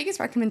 it's my biggest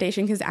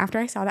recommendation because after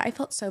I saw that, I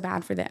felt so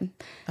bad for them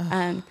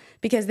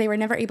because they were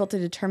never able to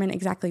determine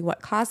exactly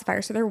what caused the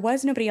fire. So there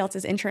was nobody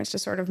else's insurance to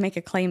sort of make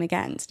a claim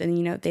against.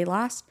 And, they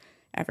lost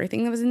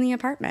everything that was in the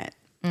apartment.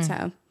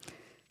 So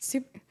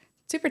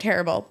super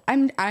terrible.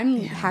 I'm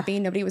happy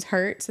nobody was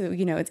hurt. So,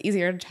 it's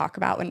easier to talk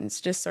about when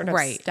it's just sort of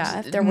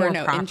stuff. There were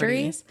no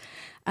injuries.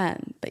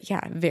 But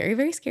yeah, very,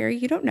 very scary.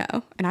 You don't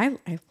know. And I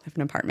live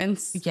in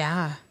apartments.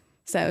 Yeah.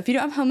 So if you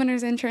don't have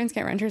homeowner's insurance,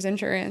 get renter's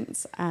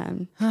insurance.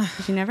 You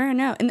never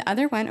know. And the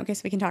other one, okay,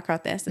 so we can talk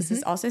about this. This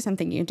is also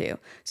something you do.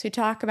 So we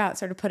talk about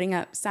sort of putting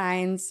up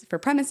signs for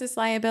premises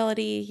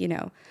liability,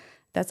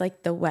 that's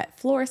like the wet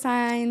floor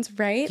signs,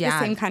 right? Yeah.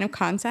 The same kind of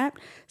concept.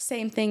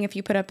 Same thing if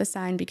you put up a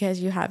sign because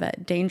you have a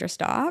dangerous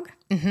dog.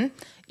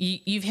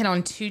 You've hit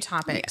on two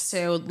topics. Yes.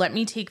 So let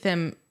me take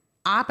them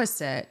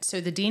opposite.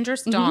 So the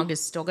dangerous dog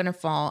is still going to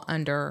fall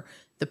under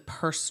the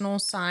personal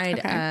side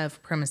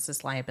of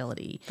premises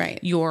liability. Right.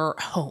 Your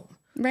home.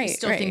 Right.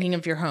 Still thinking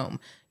of your home.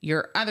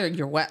 Your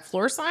wet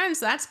floor signs,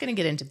 that's going to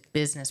get into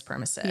business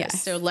premises.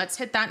 Yes. So let's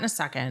hit that in a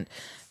second.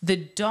 The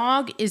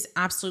dog is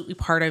absolutely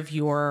part of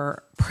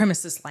your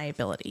premises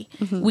liability.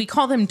 We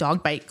call them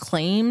dog bite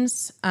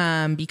claims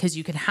because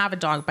you can have a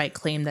dog bite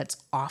claim that's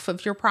off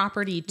of your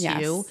property too.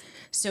 Yes.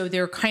 So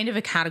they're kind of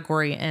a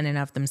category in and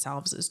of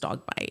themselves as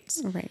dog bites.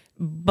 Right.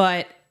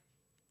 But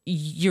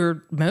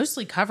you're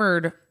mostly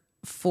covered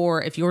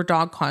for if your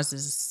dog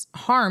causes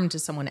harm to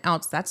someone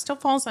else, that still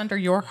falls under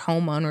your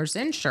homeowner's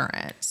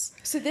insurance.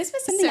 So this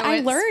was something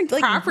I learned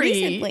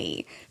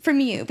recently from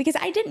you because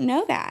I didn't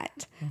know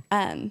that.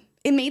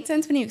 it made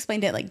sense when you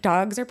explained it, like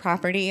dogs are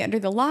property under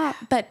the law.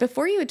 But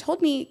before you had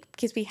told me,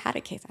 because we had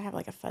a case, I have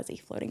like a fuzzy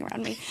floating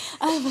around me.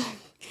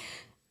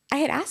 I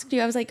had asked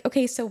you, I was like,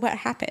 okay, so what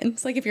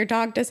happens? Like if your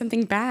dog does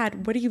something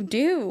bad, what do you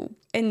do?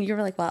 And you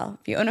were like, well,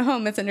 if you own a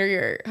home, it's under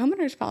your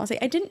homeowner's policy.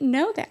 I didn't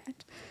know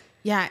that.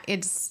 Yeah,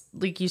 it's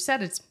like you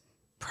said, it's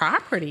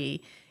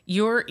property.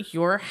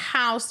 Your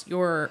house,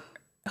 your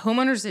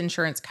homeowner's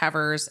insurance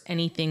covers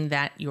anything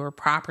that your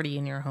property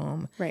in your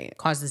home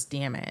causes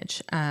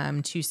damage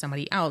to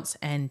somebody else.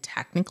 And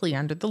technically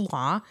under the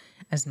law,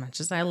 as much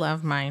as I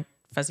love my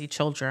fuzzy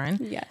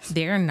children,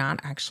 they're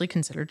not actually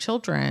considered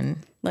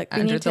children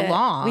under the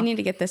law. We need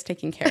to get this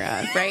taken care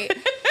of, right?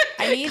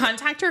 I need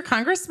contact your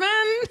congressman.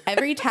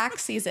 Every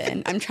tax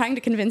season, I'm trying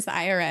to convince the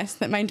IRS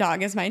that my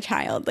dog is my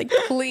child. Like,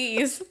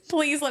 please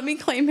let me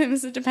claim him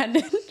as a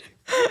dependent.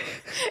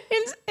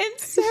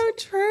 It's so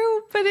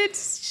true, but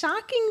it's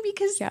shocking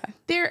because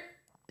their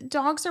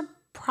dogs are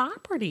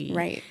property.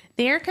 Right.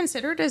 They're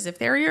considered as if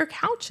they're your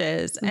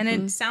couches, and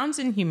it sounds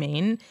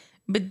inhumane,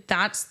 but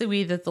that's the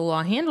way that the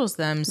law handles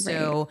them.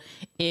 So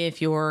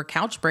if your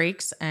couch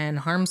breaks and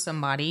harms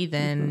somebody,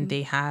 then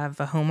they have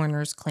a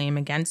homeowner's claim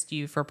against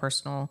you for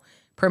personal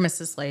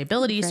premises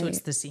liability. So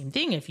it's the same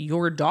thing. If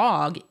your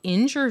dog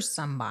injures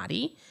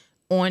somebody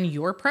on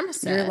your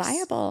premises,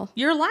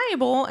 You're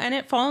liable, and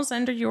it falls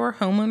under your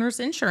homeowner's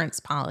insurance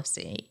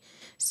policy.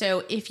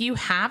 So if you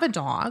have a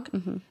dog,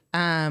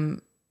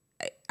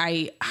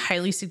 I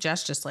highly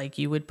suggest, just like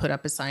you would put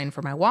up a sign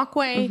for my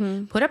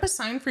walkway, put up a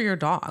sign for your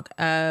dog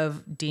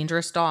of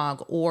dangerous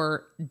dog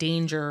or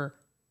danger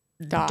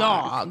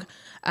dog.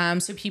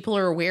 So people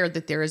are aware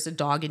that there is a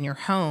dog in your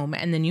home,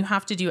 and then you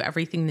have to do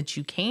everything that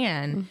you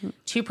can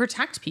to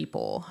protect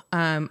people.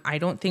 I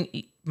don't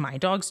think my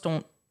dogs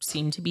don't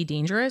seem to be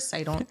dangerous.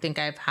 I don't think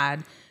I've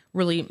had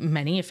really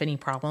many, if any,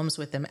 problems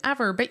with them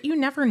ever, but you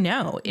never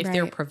know if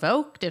they're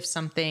provoked,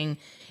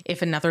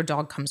 if another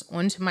dog comes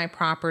onto my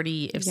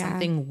property, if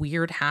something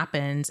weird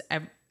happens.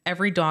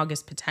 Every dog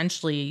is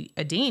potentially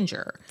a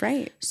danger.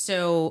 Right.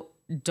 So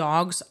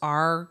dogs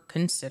are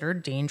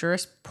considered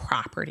dangerous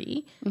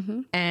property,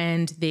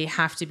 and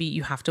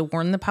you have to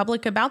warn the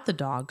public about the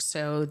dog.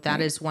 So that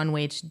is one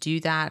way to do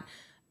that.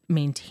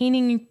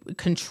 Maintaining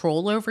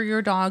control over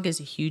your dog is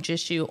a huge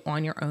issue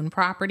on your own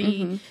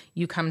property.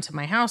 You come to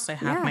my house, I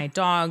have my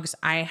dogs.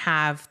 I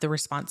have the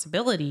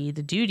responsibility,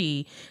 the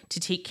duty to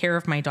take care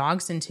of my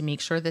dogs and to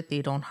make sure that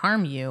they don't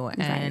harm you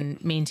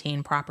and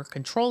maintain proper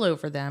control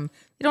over them.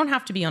 They don't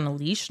have to be on a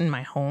leash in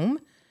my home.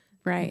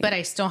 Right. But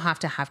I still have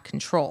to have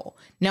control.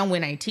 Now,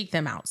 when I take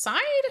them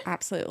outside,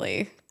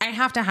 absolutely, I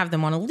have to have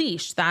them on a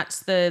leash.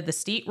 That's the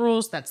state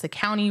rules. That's the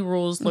county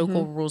rules,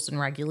 local rules and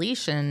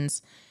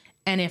regulations.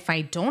 And if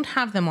I don't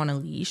have them on a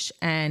leash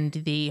and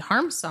they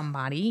harm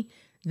somebody,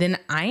 then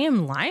I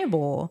am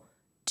liable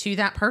to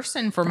that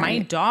person for my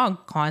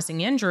dog causing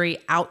injury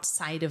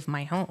outside of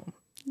my home.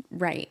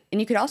 Right.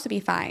 And you could also be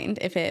fined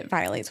if it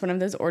violates one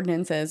of those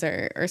ordinances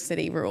or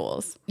city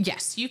rules.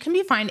 Yes, you can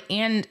be fined,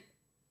 and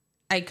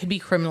I could be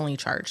criminally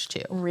charged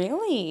too.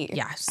 Really?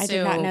 Yeah. I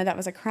did not know that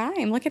was a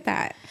crime. Look at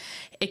that.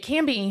 It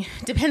can be.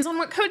 Depends on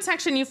what code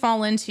section you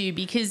fall into,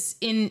 because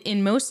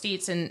in most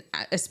states, and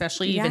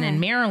especially even in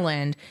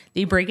Maryland,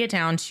 they break it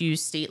down to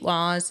state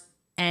laws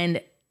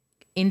and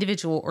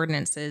individual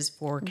ordinances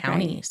for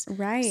counties.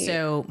 Right.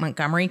 So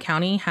Montgomery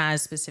County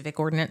has specific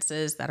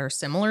ordinances that are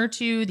similar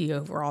to the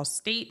overall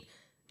state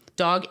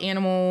dog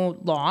animal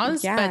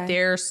laws, but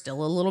they're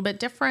still a little bit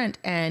different.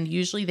 And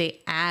usually they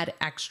add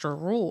extra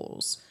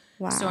rules.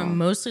 Wow. So I'm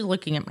mostly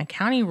looking at my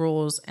county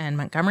rules, and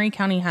Montgomery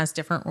County has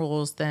different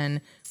rules than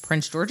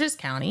Prince George's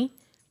County.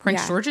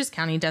 Prince George's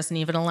County doesn't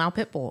even allow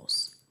pit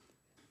bulls.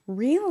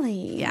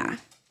 Really? Yeah.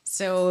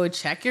 So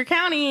check your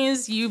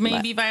counties. You may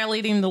be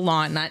violating the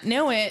law and not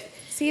know it.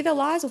 See, the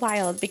law is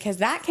wild because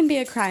that can be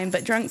a crime,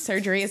 but drunk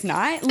surgery is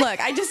not. Look,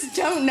 I just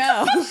don't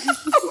know. We're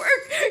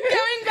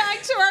going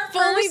back to our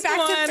fully first back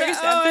one. to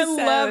first I episode.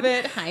 love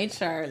it. Hi,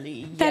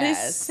 Charlie. That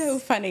is so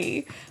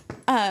funny.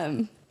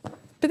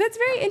 But that's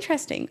very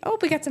interesting. Oh,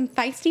 we got some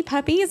feisty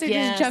puppies. They're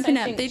just jumping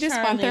up. They just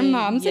want their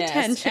mom's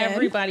attention.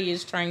 Everybody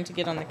is trying to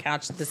get on the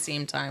couch at the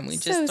same time. We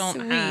just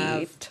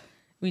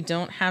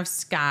don't have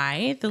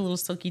Sky, the little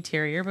silky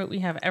terrier, but we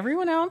have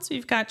everyone else.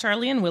 We've got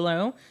Charlie and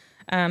Willow.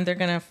 They're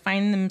going to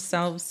find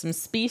themselves some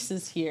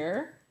spaces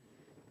here.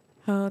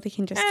 Oh, they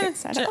can just get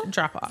settled.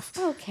 Drop off.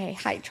 Okay.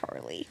 Hi,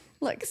 Charlie.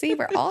 Look, see,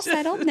 we're all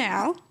settled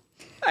now.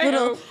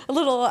 A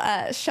little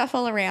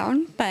shuffle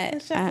around,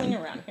 but shuffling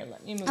around here.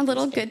 Let me move a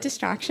little good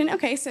distraction.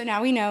 Okay, so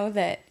now we know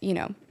that,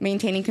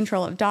 maintaining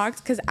control of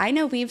dogs, because I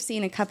know we've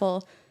seen a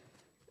couple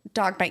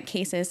dog bite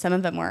cases. Some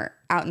of them were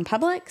out in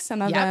public.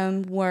 Some of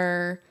them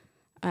were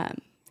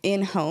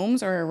in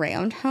homes or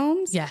around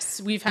homes. Yes,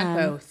 we've had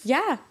both.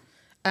 Yeah.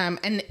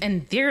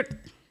 And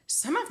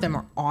some of them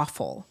are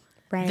awful.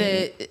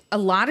 Right. A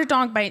lot of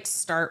dog bites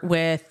start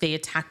with they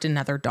attacked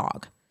another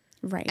dog.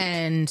 Right.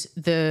 And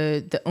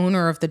the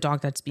owner of the dog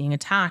that's being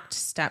attacked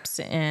steps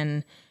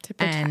in to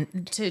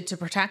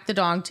protect the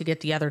dog, to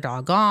get the other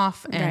dog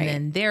off. And Right.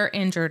 then they're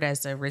injured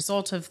as a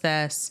result of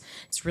this.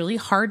 It's really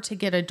hard to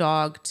get a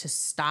dog to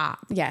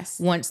stop. Yes.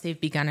 Once they've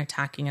begun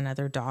attacking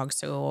another dog.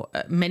 So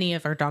many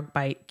of our dog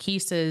bite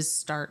cases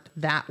start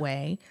that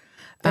way.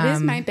 That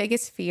is my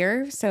biggest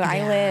fear. So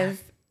I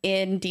live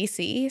in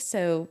DC,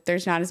 so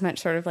there's not as much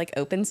sort of like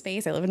open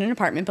space. I live in an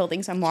apartment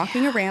building, so I'm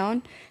walking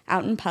around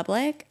out in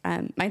public.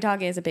 My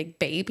dog is a big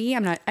baby.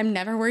 I'm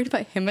never worried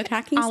about him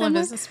attacking Olive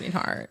someone. is a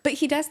sweetheart. But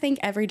he does think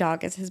every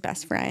dog is his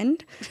best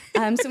friend.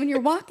 So when you're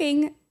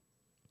walking,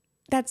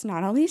 that's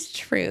not always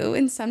true.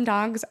 And some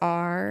dogs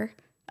are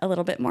a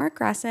little bit more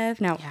aggressive.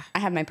 Now, I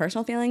have my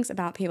personal feelings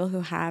about people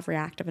who have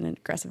reactive and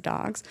aggressive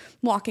dogs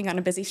walking on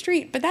a busy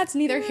street, but that's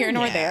neither here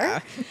nor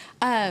there.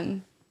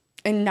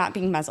 And not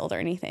being muzzled or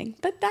anything.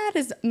 But that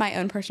is my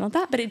own personal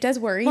thought. But it does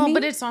worry me. Well,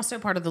 but it's also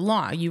part of the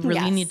law. You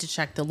really need to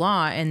check the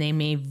law, and they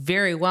may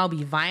very well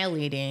be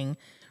violating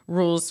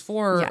rules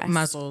for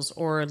muzzles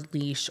or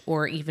leash,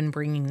 or even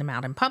bringing them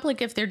out in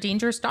public if they're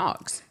dangerous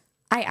dogs.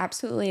 I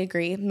absolutely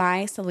agree.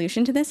 My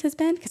solution to this has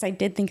been, because I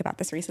did think about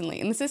this recently,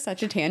 and this is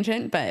such a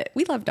tangent, but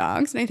we love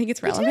dogs, and I think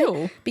it's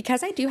relevant.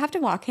 Because I do have to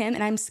walk him,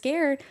 and I'm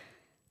scared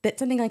that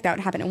something like that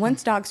would happen. And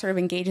once dogs sort of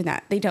engage in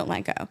that, they don't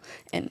let go.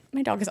 And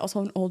my dog is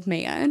also an old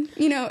man,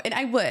 and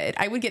I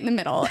would get in the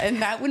middle,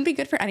 and that wouldn't be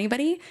good for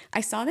anybody.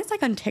 I saw this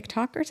like on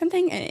TikTok or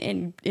something,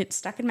 and it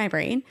stuck in my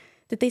brain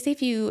that they say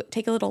if you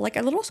take a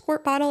little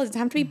squirt bottle, it doesn't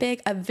have to be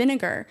big, of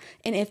vinegar.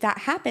 And if that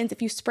happens,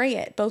 if you spray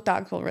it, both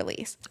dogs will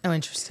release. Oh,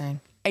 interesting.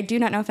 I do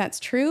not know if that's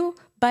true,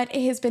 but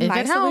it has been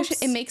my solution.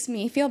 Helps. It makes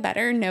me feel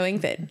better knowing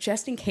that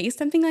just in case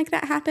something like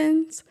that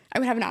happens, I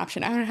would have an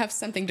option. I would have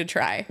something to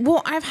try.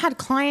 Well, I've had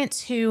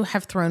clients who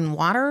have thrown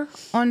water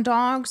on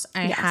dogs.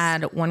 I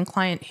had one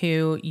client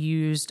who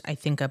used, I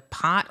think, a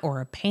pot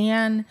or a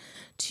pan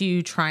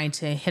to try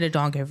to hit a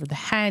dog over the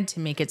head to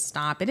make it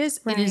stop. It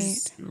is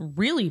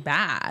really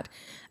bad.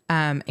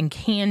 And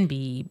can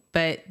be,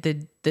 but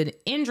the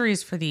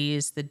injuries for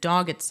these, the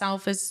dog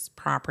itself is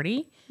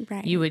property.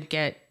 Right. You would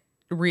get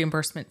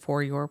reimbursement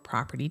for your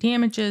property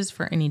damages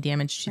for any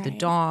damage to the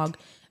dog.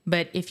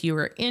 But if you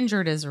were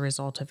injured as a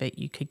result of it,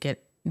 you could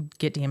get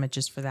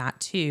damages for that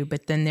too.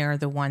 But then there are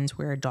the ones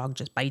where a dog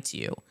just bites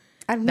you.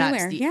 Out of That's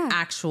nowhere. the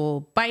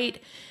actual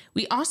bite.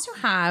 We also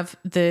have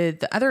the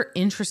other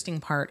interesting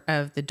part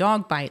of the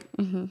dog bite,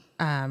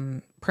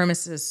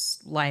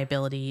 premises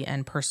liability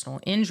and personal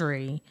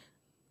injury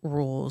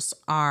rules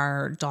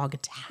are dog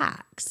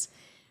attacks,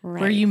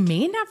 where you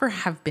may never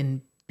have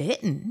been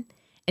bitten.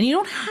 And you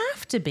don't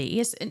have to be.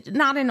 It's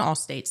not in all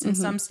states. In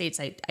some states,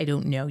 I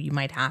don't know. You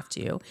might have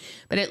to.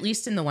 But at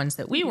least in the ones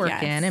that we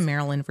work in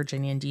Maryland,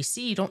 Virginia, and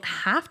D.C., you don't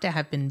have to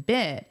have been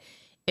bit.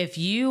 If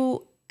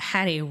you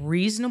had a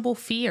reasonable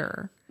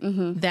fear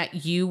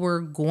that you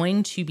were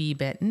going to be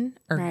bitten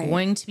or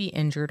going to be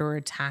injured or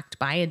attacked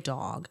by a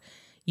dog,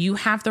 you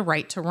have the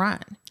right to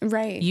run.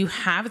 Right. You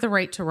have the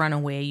right to run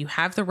away. You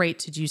have the right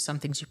to do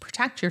something to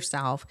protect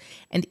yourself.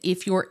 And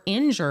if you're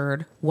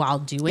injured while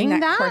doing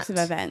in that course of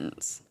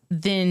events,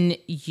 then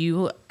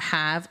you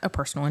have a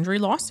personal injury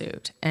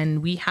lawsuit,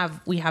 and we have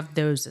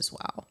those as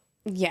well.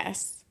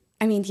 Yes.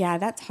 I mean, yeah,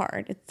 that's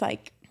hard. It's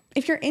like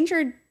if you're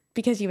injured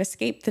because you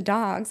escaped the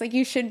dogs, like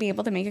you should be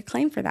able to make a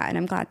claim for that. And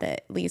I'm glad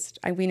that at least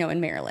we know in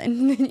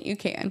Maryland you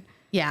can.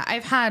 Yeah,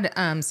 I've had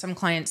some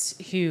clients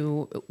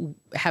who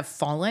have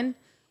fallen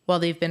while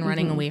they've been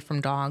running away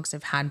from dogs.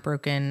 I've had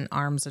broken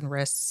arms and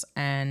wrists,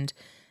 and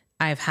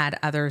I've had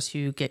others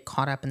who get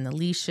caught up in the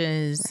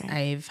leashes.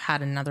 I've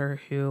had another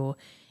who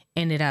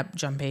ended up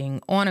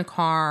jumping on a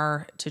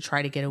car to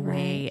try to get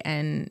away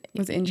and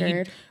was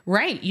injured.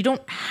 You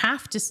don't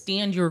have to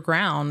stand your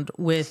ground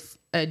with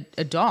a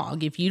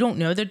dog. If you don't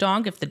know the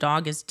dog, if the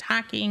dog is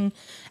attacking,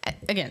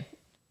 again,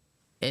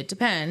 it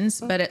depends,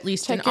 but at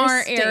least in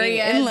our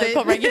area, and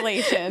local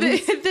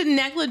regulations. The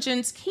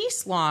negligence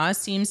case law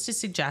seems to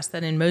suggest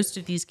that in most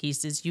of these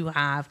cases, you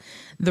have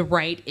the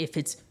right, if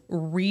it's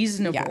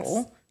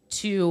reasonable,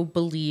 to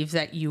believe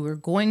that you are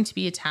going to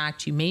be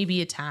attacked. You may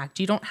be attacked.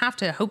 You don't have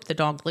to hope the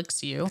dog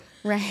licks you.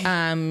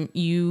 Right.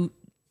 You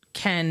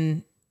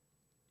can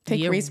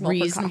take be a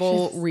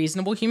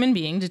reasonable human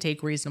being to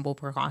take reasonable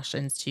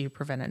precautions to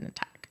prevent an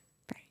attack.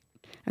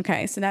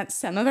 Okay, so that's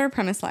some of our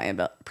premises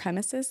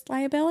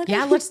liability.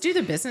 Yeah, let's do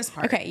the business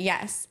part. Okay,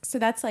 yes. So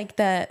that's like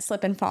the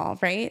slip and fall,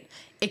 right?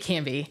 It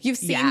can be. You've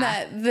seen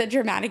the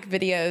dramatic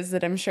videos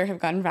that I'm sure have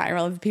gone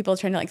viral of people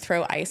trying to like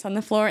throw ice on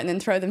the floor and then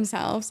throw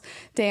themselves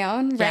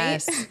down, right?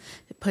 Yes.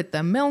 Put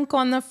the milk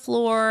on the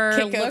floor,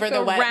 kick over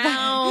the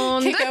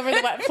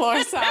wet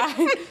floor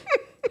side.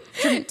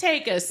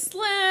 Take a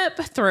slip,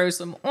 throw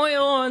some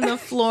oil on the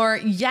floor.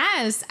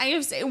 Yes,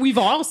 we've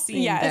all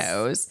seen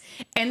those.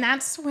 And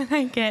that's when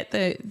I get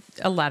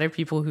a lot of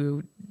people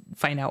who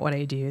find out what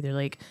I do. They're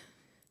like,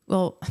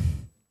 well,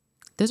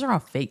 those are all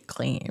fake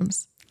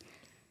claims.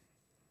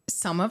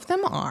 Some of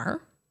them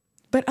are.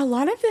 But a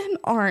lot of them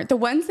aren't. The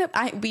ones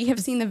that we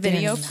have seen the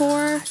video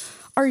for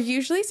are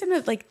usually some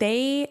of like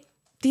they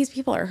these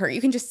people are hurt.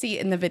 You can just see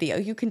it in the video.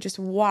 You can just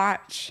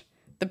watch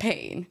the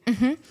pain.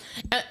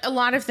 A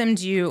lot of them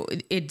do.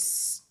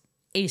 It's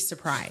a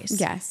surprise.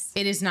 Yes.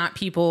 It is not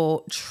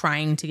people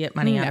trying to get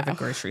money out of a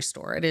grocery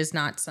store. It is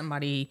not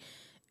somebody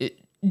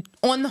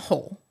on the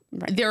whole.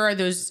 Right. There are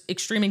those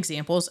extreme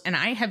examples, and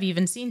I have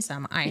even seen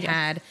some. I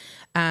had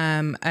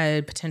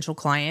a potential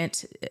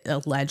client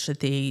allege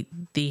that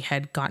they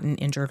had gotten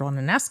injured on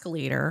an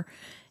escalator,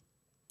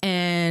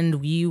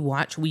 and we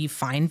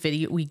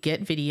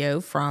get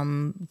video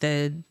from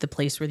the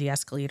place where the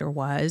escalator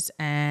was,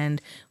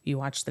 and we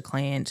watch the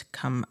potential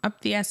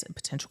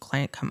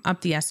client come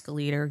up the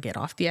escalator, get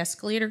off the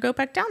escalator, go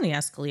back down the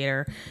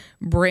escalator,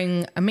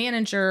 bring a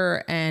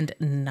manager, and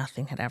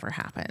nothing had ever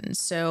happened.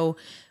 So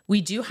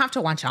we do have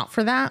to watch out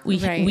for that.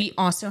 We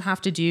also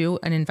have to do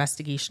an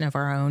investigation of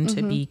our own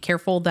to be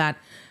careful that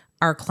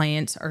our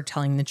clients are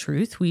telling the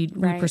truth. We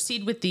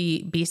proceed with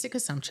the basic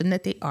assumption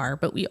that they are,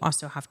 but we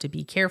also have to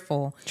be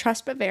careful.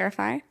 Trust but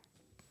verify.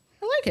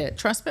 I like it.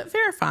 Trust but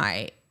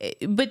verify.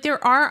 But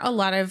there are a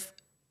lot of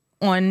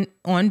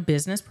on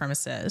business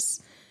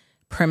premises.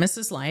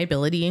 Premises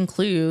liability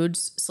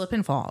includes slip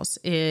and falls.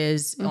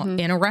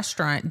 In a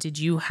restaurant, did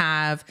you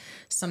have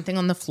something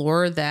on the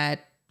floor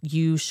that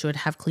you should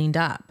have cleaned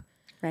up?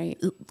 Right.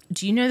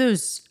 Do you know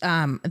those,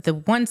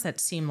 the ones that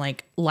seem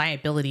like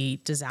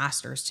liability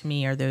disasters to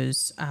me are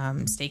those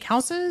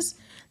steakhouses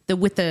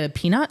with the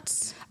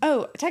peanuts?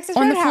 Oh, Texas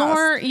on Roadhouse. The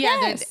floor?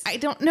 Yeah. Yes. I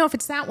don't know if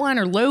it's that one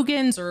or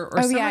Logan's or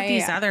some of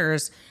these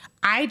others.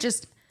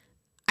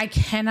 I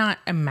cannot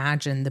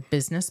imagine the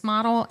business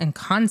model and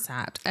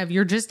concept of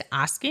you're just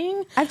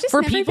asking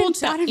for people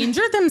to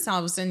injure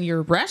themselves in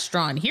your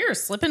restaurant. Here,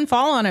 slip and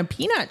fall on a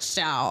peanut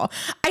shell.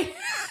 I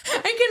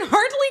can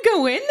hardly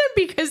go in there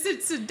because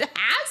it's a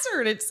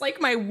hazard. It's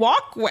like my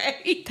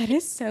walkway. That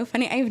is so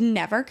funny. I've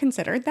never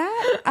considered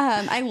that.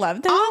 I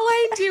love that. All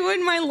I do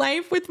in my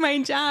life with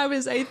my job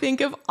is I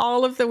think of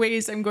all of the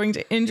ways I'm going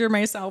to injure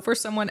myself or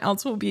someone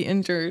else will be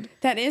injured.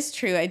 That is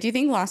true. I do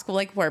think law school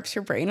like warps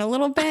your brain a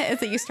little bit, is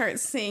that you start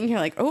seeing, you're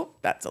like, oh,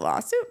 that's a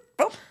lawsuit.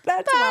 Oh,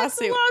 that's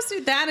a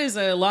lawsuit. That is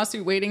a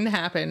lawsuit waiting to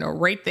happen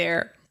right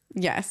there.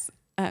 Yes.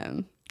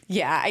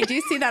 Yeah, I do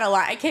see that a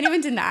lot. I can't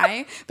even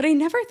deny, but I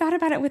never thought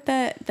about it with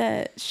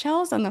the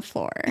shells on the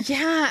floor.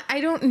 Yeah, I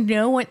don't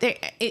know what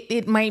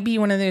it might be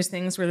one of those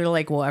things where they're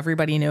like, well,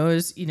 everybody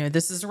knows,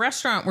 this is a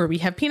restaurant where we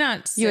have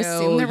peanuts. You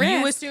assume the risk.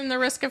 You assume the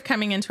risk of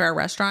coming into our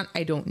restaurant.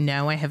 I don't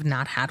know. I have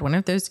not had one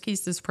of those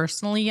cases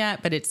personally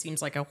yet, but it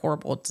seems like a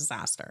horrible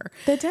disaster.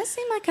 That does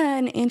seem like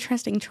an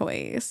interesting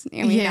choice.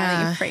 I mean,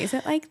 now that you phrase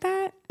it like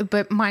that.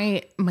 But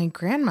my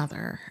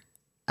grandmother,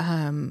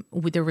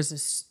 there was a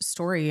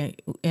story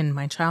in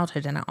my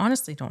childhood, and I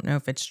honestly don't know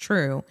if it's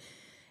true.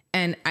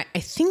 And I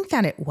think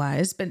that it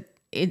was, but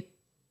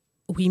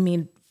we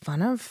made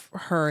fun of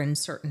her in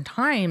certain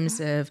times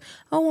of,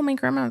 oh, well, my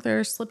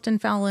grandmother slipped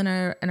and fell in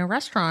a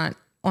restaurant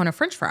on a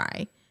French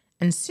fry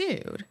and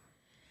sued.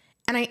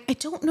 And I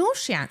don't know if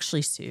she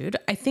actually sued.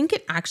 I think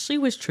it actually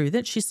was true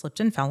that she slipped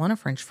and fell on a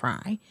French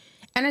fry.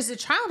 And as a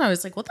child, I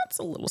was like, well, that's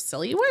a little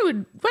silly. Why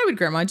would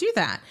grandma do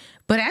that?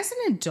 But as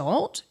an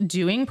adult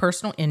doing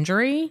personal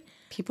injury,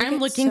 I'm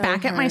looking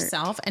back at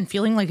myself and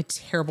feeling like a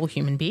terrible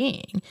human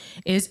being.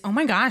 Oh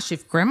my gosh,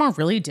 if grandma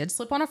really did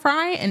slip on a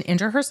fry and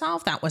injure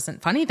herself, that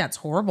wasn't funny. That's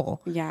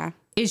horrible. Yeah.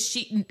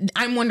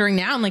 I'm wondering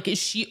now, I'm like, is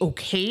she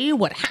okay?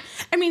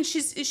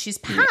 She's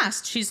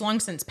passed. She's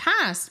long since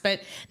passed.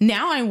 But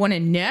now I want to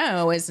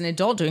know, as an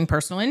adult doing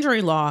personal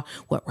injury law,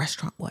 what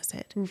restaurant was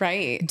it?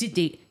 Right. Did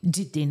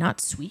they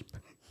not sweep?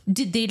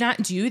 Did they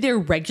not do their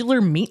regular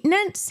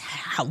maintenance?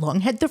 How long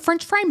had the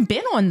French fry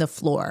been on the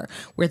floor?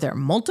 Were there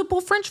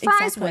multiple French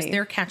fries? Exactly. Was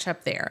there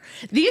ketchup there?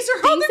 These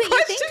are all the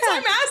questions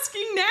I'm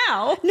asking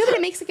now. No, but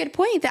it makes a good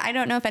point that I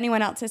don't know if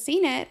anyone else has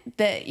seen it,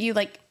 that you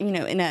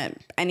in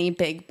any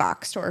big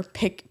box store,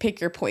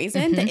 pick your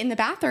poison, that in the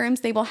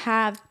bathrooms, they will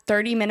have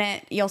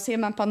 30-minute, you'll see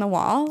them up on the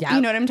wall. Yep.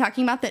 You know what I'm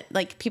talking about? That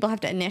like people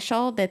have to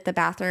initial that the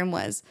bathroom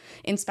was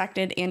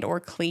inspected and or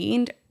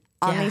cleaned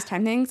on these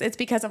time things. It's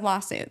because of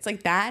lawsuits.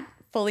 Like that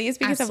fully is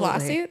because of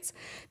lawsuits,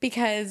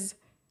 because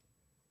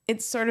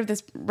it's sort of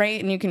this,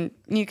 right? And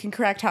you can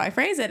correct how I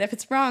phrase it if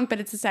it's wrong, but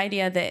it's this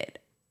idea that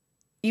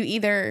you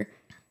either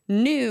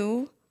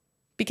knew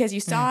because you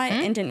saw it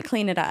and didn't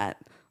clean it up,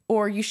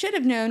 or you should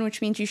have known,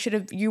 which means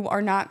you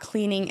are not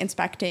cleaning,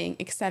 inspecting,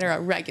 etc.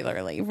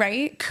 regularly,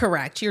 right?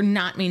 Correct. You're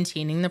not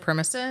maintaining the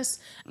premises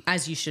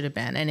as you should have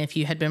been. And if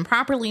you had been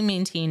properly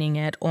maintaining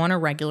it on a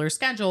regular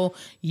schedule,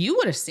 you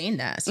would have seen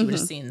this. You would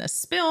have seen this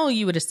spill.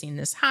 You would have seen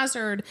this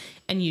hazard,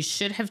 and you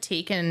should have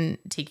taken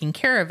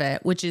care of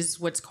it, which is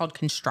what's called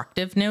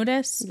constructive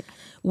notice,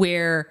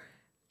 where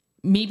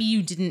maybe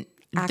you didn't,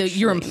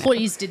 your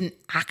employees didn't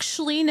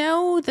actually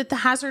know that the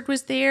hazard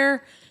was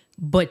there,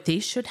 but they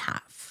should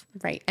have.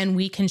 Right. And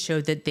we can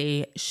show that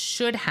they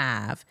should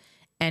have.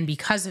 And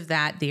because of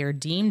that, they are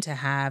deemed to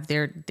have,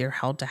 they're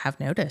held to have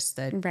notice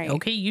that,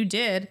 okay, you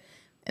did.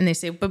 And they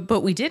say,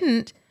 but we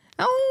didn't.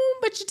 Oh,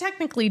 but you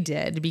technically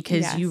did,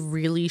 because you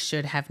really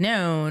should have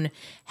known.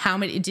 How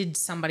many, did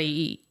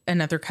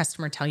another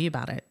customer tell you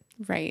about it?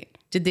 Right.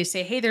 Did they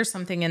say, hey, there's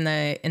something in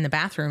the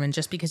bathroom, and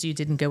just because you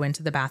didn't go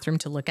into the bathroom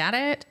to look at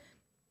it,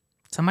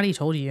 somebody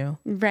told you?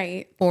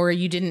 Right. Or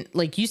you didn't,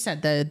 like you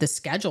said, the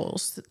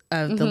schedules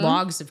of the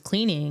logs of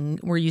cleaning,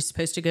 were you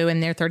supposed to go in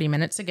there 30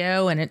 minutes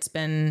ago and it's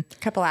been A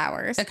couple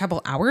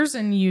hours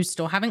and you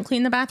still haven't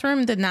cleaned the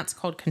bathroom? Then that's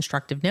called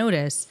constructive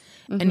notice.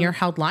 And you're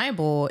held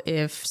liable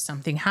if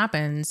something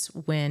happens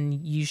when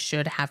you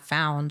should have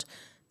found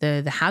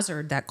the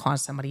hazard that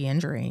caused somebody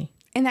injury.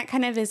 And that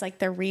kind of is like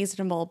the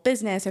reasonable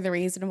business or the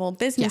reasonable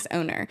business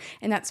owner.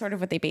 And that's sort of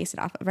what they base it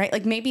off of, right?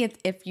 Like maybe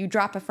if you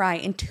drop a fry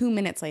and 2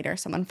 minutes later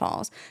someone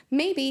falls,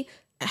 maybe.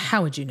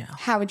 How would you know?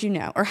 How would you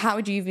know? Or how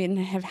would you even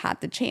have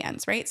had the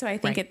chance, right? So I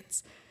think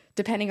it's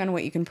depending on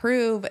what you can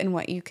prove and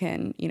what you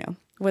can,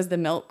 was the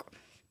milk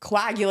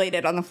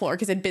coagulated on the floor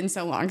because it'd been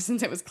so long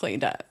since it was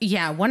cleaned up.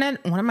 Yeah. One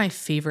of my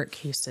favorite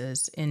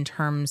cases in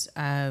terms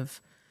of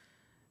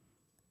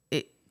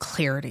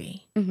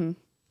clarity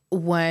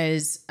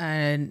was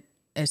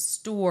a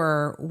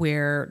store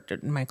where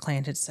my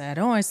client had said,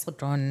 oh, I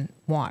slipped on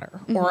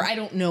water, or I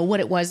don't know what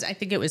it was. I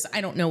think it was,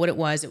 I don't know what it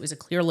was. It was a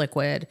clear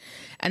liquid.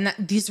 And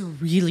these are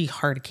really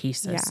hard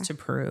cases to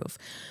prove.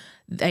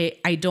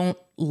 I don't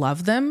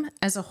love them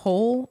as a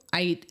whole.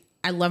 I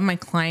love my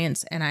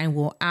clients and I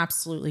will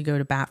absolutely go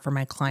to bat for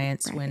my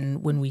clients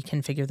when we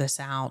can figure this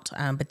out.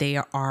 But they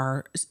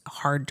are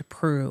hard to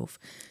prove.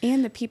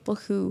 And the people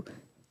who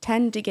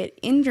tend to get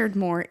injured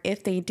more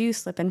if they do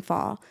slip and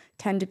fall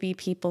tend to be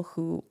people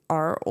who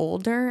are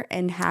older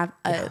and have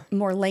a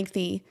more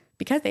lengthy,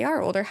 because they are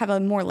older, have a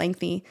more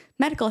lengthy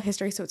medical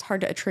history. So it's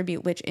hard to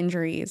attribute which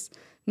injuries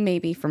may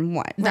be from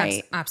what, right?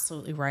 That's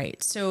absolutely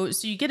right. So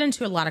you get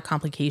into a lot of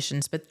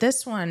complications, but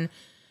this one,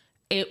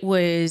 it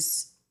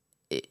was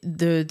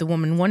the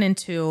woman went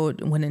into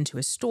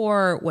a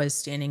store, was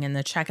standing in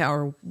the checkout,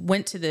 or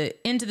went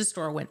into the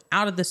store, went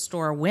out of the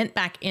store, went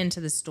back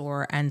into the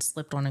store, and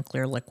slipped on a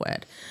clear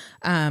liquid.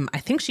 I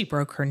think she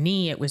broke her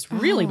knee. It was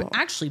really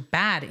actually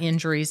bad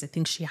injuries. I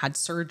think she had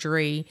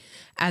surgery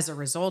as a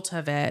result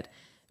of it.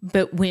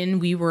 But when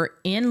we were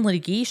in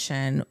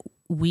litigation,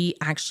 we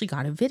actually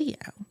got a video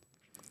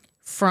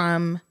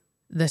from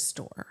the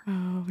store.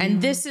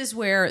 And this is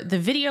where the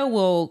video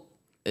will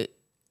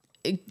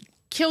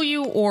kill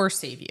you or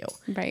save you.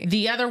 Right.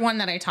 The other one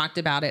that I talked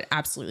about, it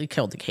absolutely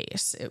killed the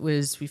case.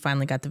 We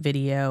finally got the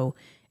video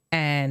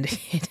and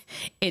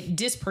it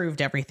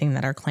disproved everything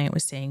that our client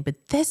was saying.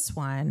 But this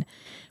one,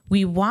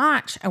 I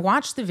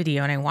watched the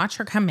video and I watch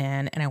her come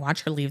in and I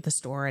watch her leave the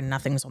store and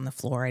nothing's on the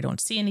floor. I don't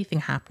see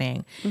anything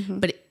happening.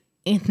 But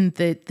in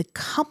the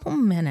couple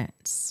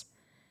minutes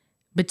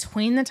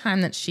between the time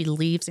that she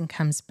leaves and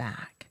comes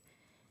back,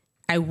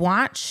 I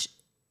watch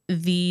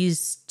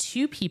these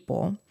two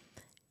people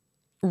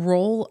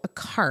roll a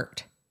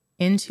cart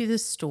into the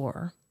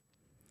store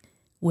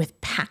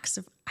with packs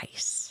of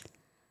ice.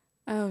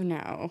 Oh,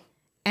 no.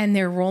 And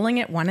they're rolling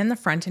it, one in the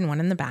front and one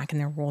in the back, and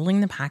they're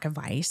rolling the pack of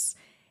ice.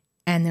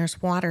 And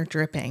there's water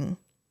dripping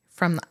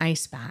from the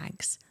ice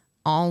bags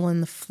all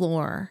on the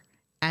floor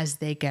as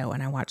they go.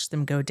 And I watch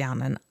them go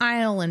down an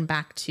aisle and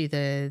back to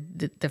the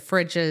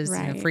fridges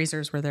and the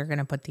freezers where they're going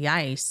to put the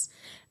ice.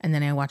 And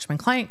then I watch my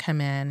client come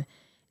in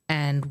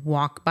and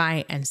walk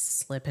by and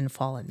slip and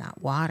fall in that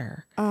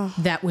water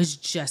that was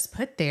just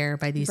put there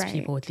by these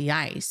people with the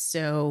ice.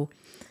 So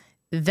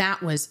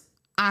that was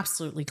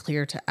absolutely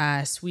clear to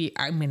us.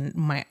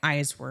 My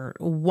eyes were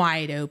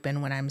wide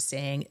open when I'm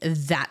saying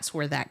that's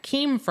where that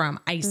came from.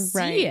 I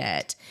see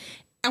it.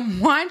 I'm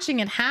watching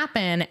it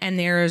happen. And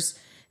there's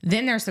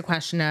the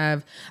question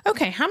of,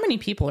 okay, how many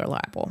people are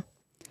liable?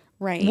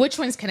 Right. Which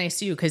ones can I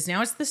sue? Because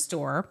now it's the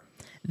store.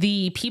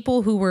 The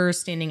people who were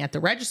standing at the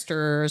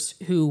registers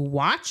who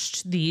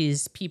watched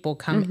these people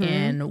come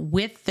in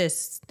with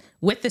this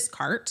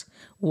cart,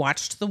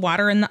 watched the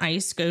water and the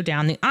ice go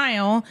down the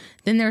aisle.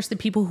 Then there's the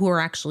people who are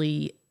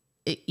actually,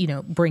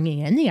 bringing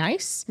in the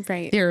ice.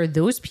 Right. There are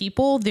those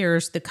people.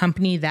 There's the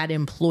company that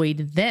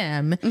employed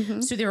them.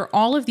 So there are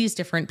all of these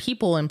different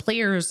people and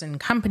players and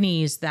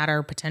companies that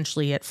are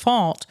potentially at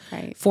fault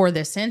for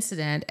this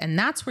incident. And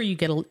that's where you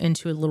get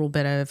into a little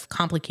bit of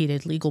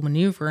complicated legal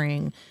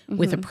maneuvering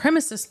with a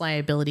premises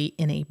liability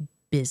in a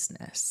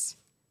business.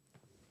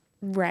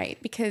 Right.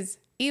 Because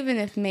even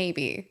if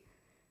maybe,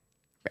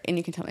 and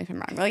you can tell me if I'm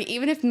wrong, like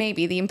even if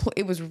maybe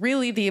it was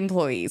really the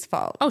employee's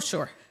fault. Oh,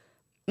 sure.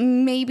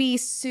 Maybe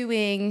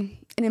suing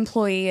an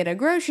employee at a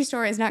grocery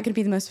store is not going to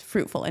be the most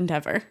fruitful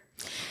endeavor.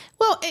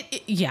 Well,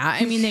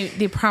 I mean,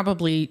 they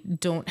probably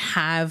don't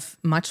have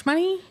much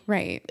money.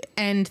 Right.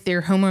 And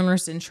their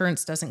homeowner's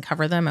insurance doesn't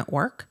cover them at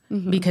work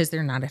because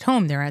they're not at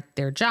home. They're at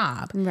their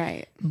job.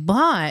 Right.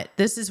 But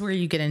this is where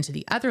you get into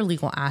the other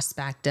legal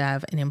aspect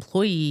of an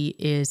employee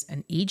is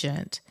an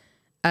agent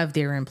of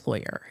their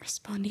employer.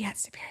 Respondeat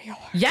superior.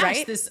 Yes,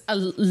 right? This a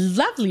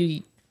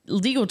lovely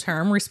legal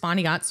term,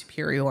 respondeat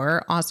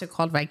superior, also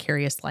called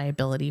vicarious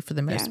liability for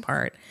the most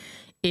part,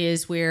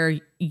 is where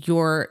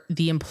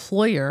the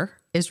employer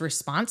is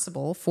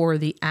responsible for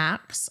the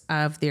acts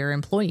of their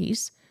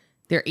employees,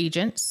 their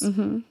agents,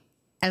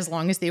 as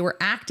long as they were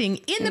acting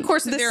in the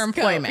course of their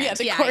employment. Yeah,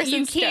 the course you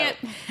and can't.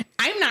 scope.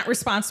 I'm not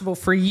responsible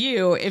for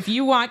you if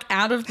you walk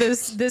out of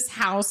this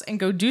house and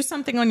go do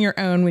something on your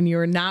own when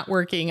you're not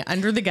working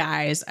under the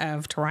guise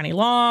of Tarani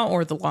Law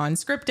or the Law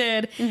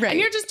Unscripted, Right. and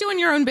you're just doing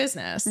your own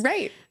business.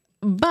 Right.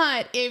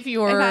 But if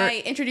you're, If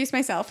I introduce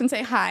myself and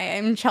say, hi,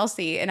 I'm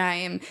Chelsea and I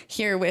am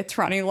here with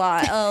Toronto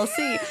Law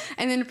LLC,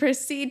 and then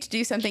proceed to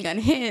do something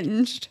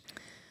unhinged.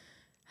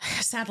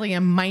 sadly, I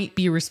might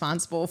be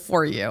responsible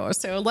for you.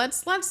 So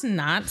let's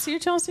not sue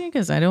Chelsea,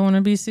 because I don't want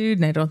to be sued,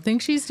 and I don't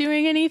think she's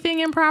doing anything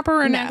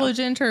improper or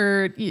negligent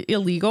or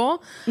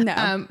illegal.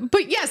 No.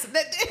 But yes,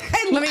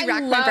 Let me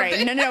rack my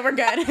brain. No, we're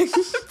good. please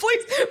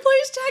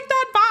check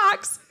that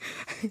box.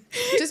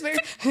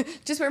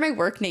 just wear my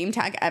work name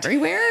tag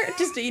everywhere,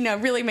 just to,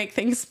 really make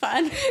things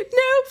fun.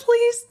 No,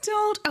 please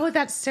don't. Oh,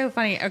 that's so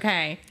funny.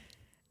 Okay.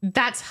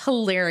 That's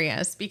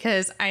hilarious,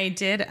 because I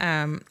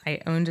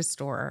owned a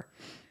store.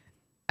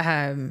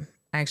 I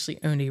actually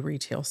owned a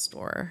retail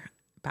store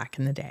back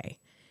in the day.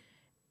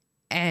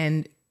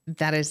 And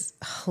that is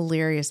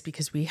hilarious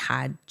because we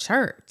had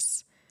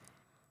charts.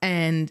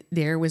 And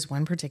there was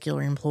one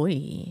particular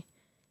employee.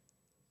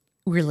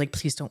 We were like,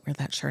 please don't wear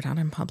that shirt out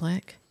in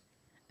public.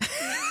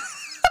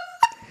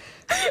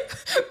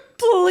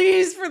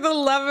 Please, for the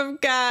love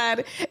of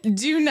God,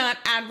 do not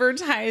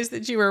advertise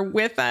that you are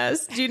with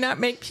us. Do not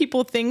make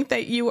people think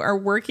that you are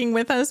working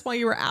with us while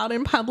you are out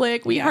in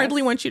public. We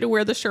hardly want you to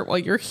wear the shirt while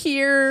you're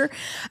here.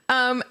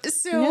 So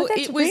No,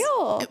 that's it was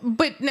real.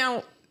 But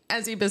now,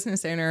 as a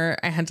business owner,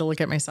 I had to look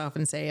at myself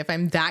and say, if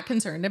I'm that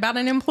concerned about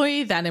an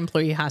employee, that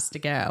employee has to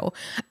go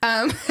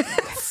from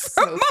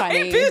So my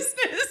funny.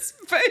 business.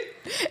 But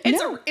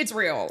it's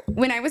real.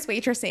 When I was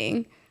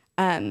waitressing,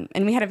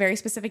 and we had a very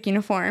specific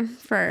uniform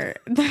for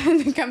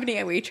the company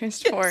I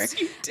waitressed for. Yes,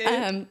 you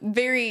did.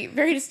 Very,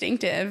 very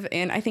distinctive.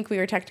 And I think we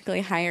were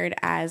technically hired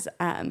as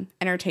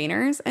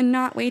entertainers and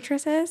not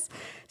waitresses.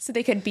 So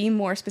they could be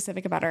more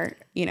specific about our,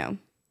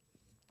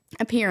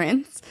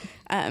 appearance,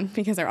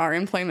 because there are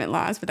employment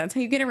laws, but that's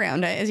how you get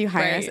around it, is you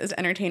hire us as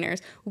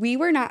entertainers. We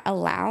were not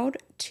allowed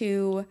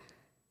to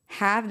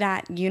have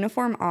that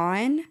uniform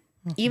on,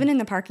 even in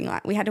the parking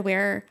lot. We had to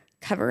wear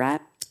cover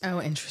up. Oh,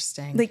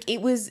 interesting. Like,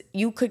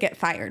 you could get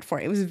fired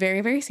for it. It was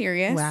very, very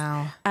serious.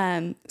 Wow.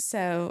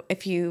 So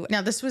if you,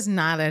 Now, this was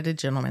not at a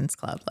gentleman's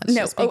club. Let's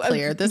just be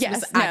clear. This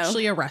was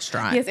actually a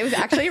restaurant. yes, it was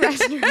actually a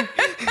restaurant.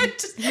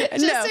 just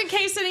in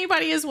case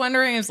anybody is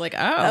wondering, it's like,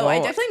 Oh, I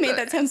definitely made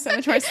that sound so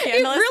much more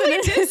scandalous. It really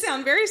than did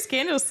sound very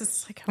scandalous.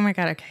 It's like, oh my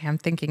God, okay, I'm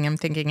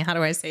thinking, how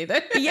do I say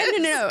that? Yeah,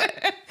 no.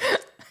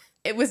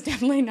 It was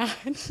definitely not.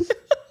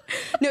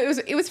 No,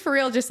 it was for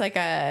real, just like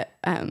a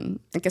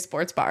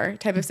sports bar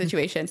type of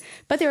situation.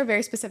 But they were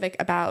very specific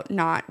about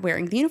not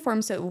wearing the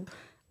uniform. So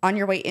on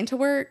your way into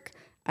work,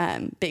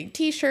 big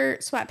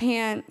T-shirt,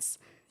 sweatpants,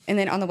 and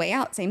then on the way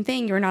out, same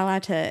thing. You were not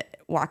allowed to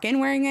walk in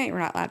wearing it. You were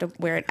not allowed to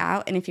wear it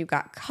out. And if you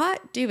got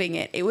caught doing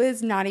it, it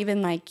was not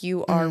even like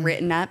you are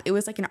written up. It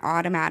was like an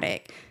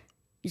automatic,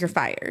 you're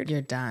fired.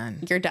 You're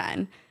done. You're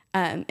done.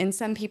 And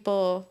some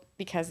people,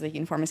 because the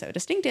uniform is so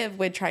distinctive,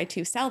 would try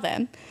to sell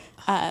them.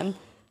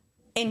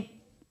 And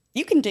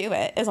you can do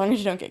it as long as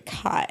you don't get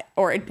caught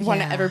or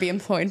want to ever be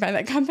employed by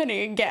that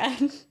company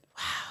again.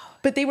 Wow.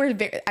 But they were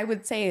I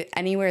would say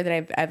anywhere that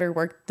I've ever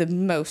worked, the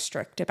most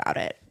strict about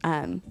it,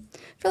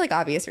 for like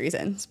obvious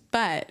reasons.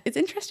 But it's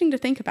interesting to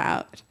think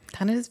about.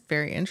 That is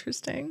very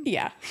interesting.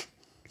 Yeah.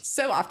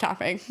 So off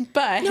topic,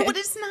 but. No, but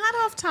it's not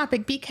off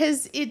topic,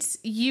 because it's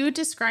you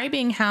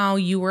describing how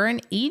you were an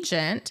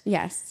agent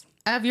Yes.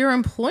 of your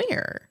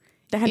employer.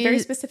 That had very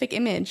specific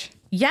image.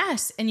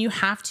 Yes. And you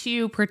have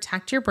to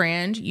protect your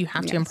brand. You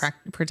have to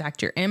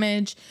protect your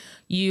image.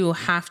 You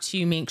have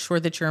to make sure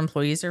that your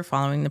employees are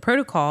following the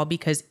protocol,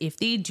 because if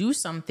they do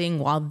something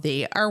while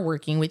they are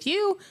working with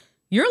you,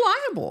 you're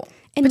liable.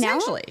 And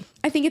potentially. now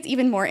I think it's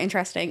even more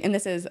interesting. And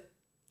this is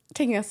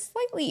taking us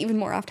slightly even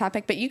more off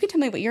topic, but you can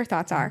tell me what your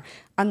thoughts are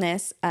on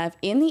this.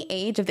 In the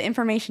age of the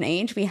information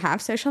age, we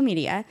have social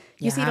media.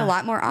 You see it a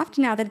lot more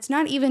often now, that it's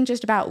not even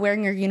just about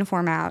wearing your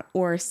uniform out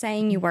or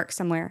saying you work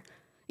somewhere.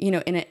 In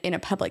a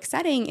public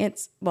setting,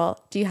 it's,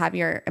 well, do you have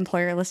your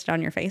employer listed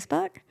on your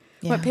Facebook?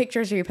 Yeah. What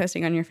pictures are you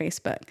posting on your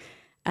Facebook?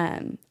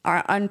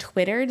 On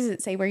Twitter, does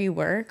it say where you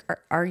work? Or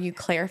are you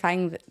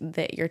clarifying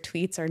that your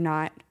tweets are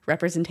not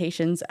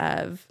representations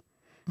of?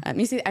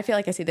 You see, I feel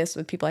like I see this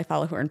with people I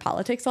follow who are in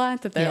politics a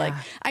lot, that they're like,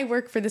 I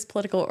work for this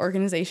political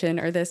organization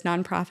or this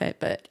nonprofit,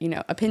 but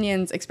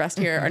opinions expressed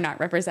here are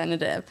not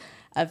representative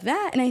of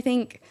that. And I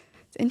think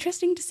it's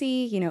interesting to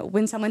see,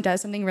 when someone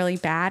does something really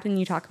bad and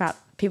you talk about,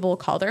 people will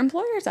call their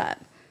employers up.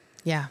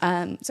 Yeah.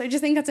 So I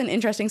just think that's an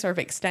interesting sort of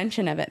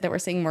extension of it that we're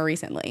seeing more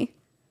recently.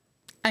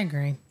 I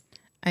agree.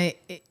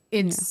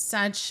 It's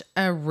such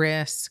a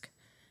risk.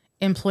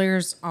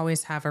 Employers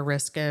always have a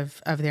risk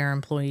of their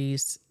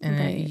employees,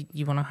 and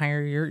you want to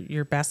hire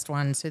your best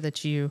one so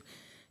that you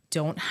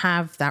don't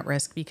have that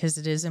risk, because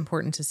it is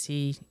important to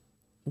see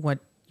what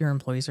your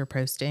employees are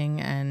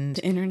posting. And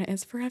the internet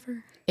is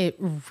forever. it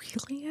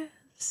really is.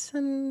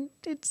 And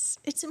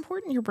it's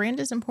important. Your brand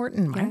is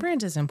important. My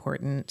brand is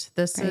important.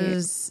 This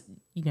is,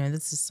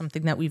 this is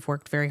something that we've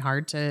worked very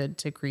hard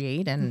to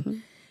create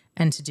and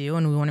to do.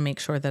 And we want to make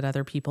sure that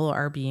other people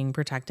are being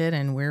protected,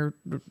 and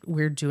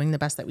we're doing the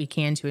best that we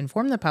can to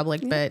inform the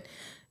public. But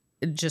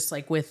just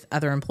like with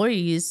other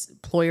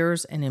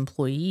employers and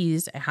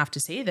employees, I have to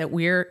say that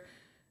we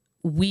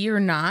are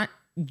not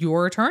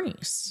your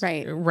attorneys.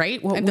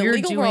 Right. What in the we're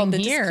legal doing world, the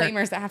here,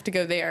 disclaimers that have to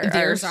go there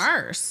there's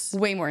are ours.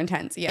 way more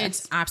intense. Yes.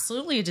 It's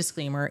absolutely a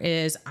disclaimer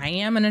is I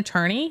am an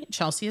attorney.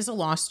 Chelsea is a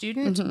law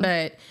student,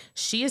 but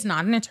she is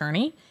not an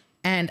attorney,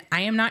 and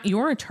I am not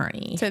your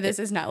attorney. So this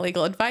is not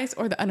legal advice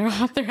or the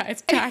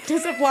unauthorized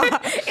practice of law.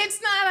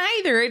 It's not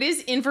either. It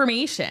is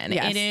information.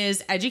 Yes. It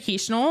is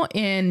educational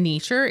in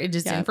nature. It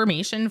is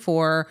information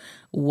for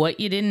what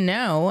you didn't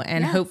know,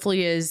 and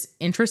hopefully is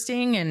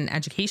interesting and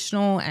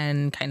educational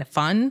and kind of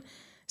fun.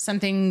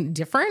 Something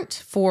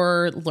different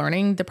for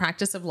learning the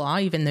practice of law,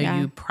 even though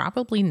you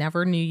probably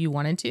never knew you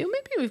wanted to.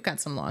 Maybe we've got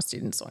some law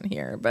students on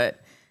here, but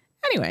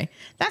anyway,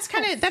 that's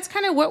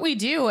kind of what we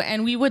do.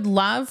 And we would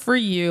love for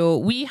you.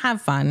 We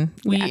have fun.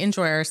 We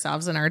enjoy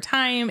ourselves and our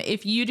time.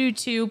 If you do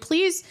too,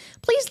 please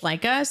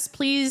like us.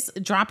 Please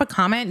drop a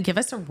comment. Give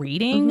us a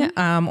rating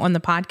on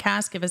the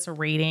podcast. Give us a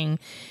rating.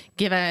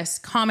 Give us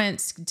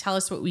comments. Tell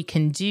us what we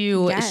can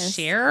do. Yes.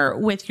 Share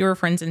with your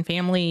friends and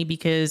family,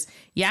 because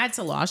it's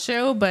a law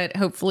show, but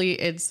hopefully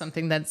it's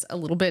something that's a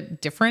little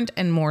bit different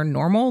and more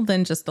normal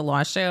than just the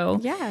law show.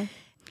 Yeah.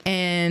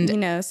 And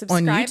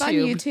subscribe on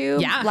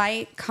YouTube, Yeah.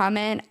 like,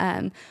 comment.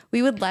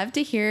 We would love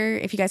to hear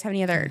if you guys have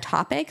any other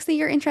topics that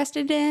you're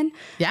interested in.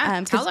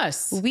 Yeah, tell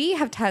us. We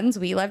have tons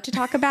we love to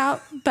talk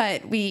about,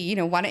 but we,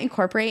 want to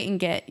incorporate and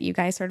get you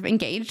guys sort of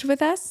engaged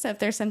with us. So if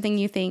there's something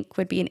you think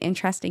would be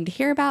interesting to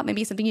hear about,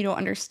 maybe something you don't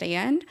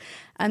understand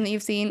that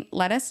you've seen,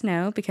 let us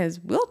know, because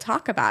we'll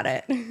talk about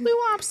it. We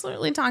will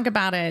absolutely talk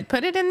about it.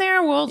 Put it in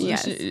there. We'll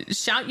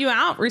shout you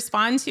out,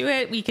 respond to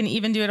it. We can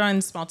even do it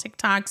on small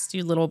TikToks,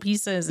 do little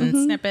pieces and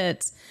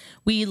snippets.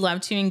 We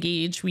love to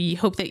engage. We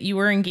hope that you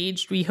are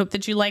engaged. We hope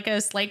that you like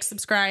us,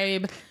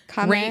 subscribe,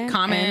 rate,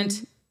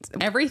 comment,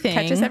 everything.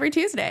 Catch us every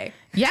Tuesday.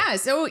 Yeah.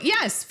 So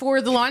yes,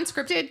 for the Law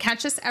Unscripted,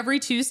 catch us every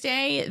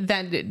Tuesday.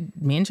 That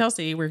me and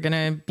Chelsea, we're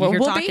gonna be here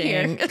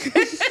talking. Be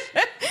here.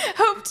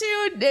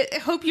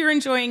 Hope you're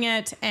enjoying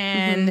it,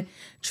 and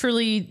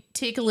truly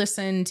take a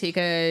listen, take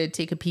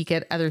a peek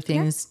at other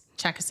things.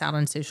 Check us out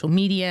on social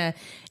media.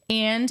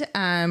 And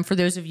for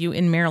those of you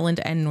in Maryland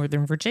and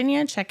Northern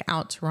Virginia, check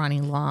out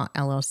Tarani Law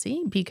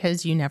LLC,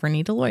 because you never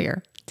need a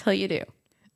lawyer Till you do.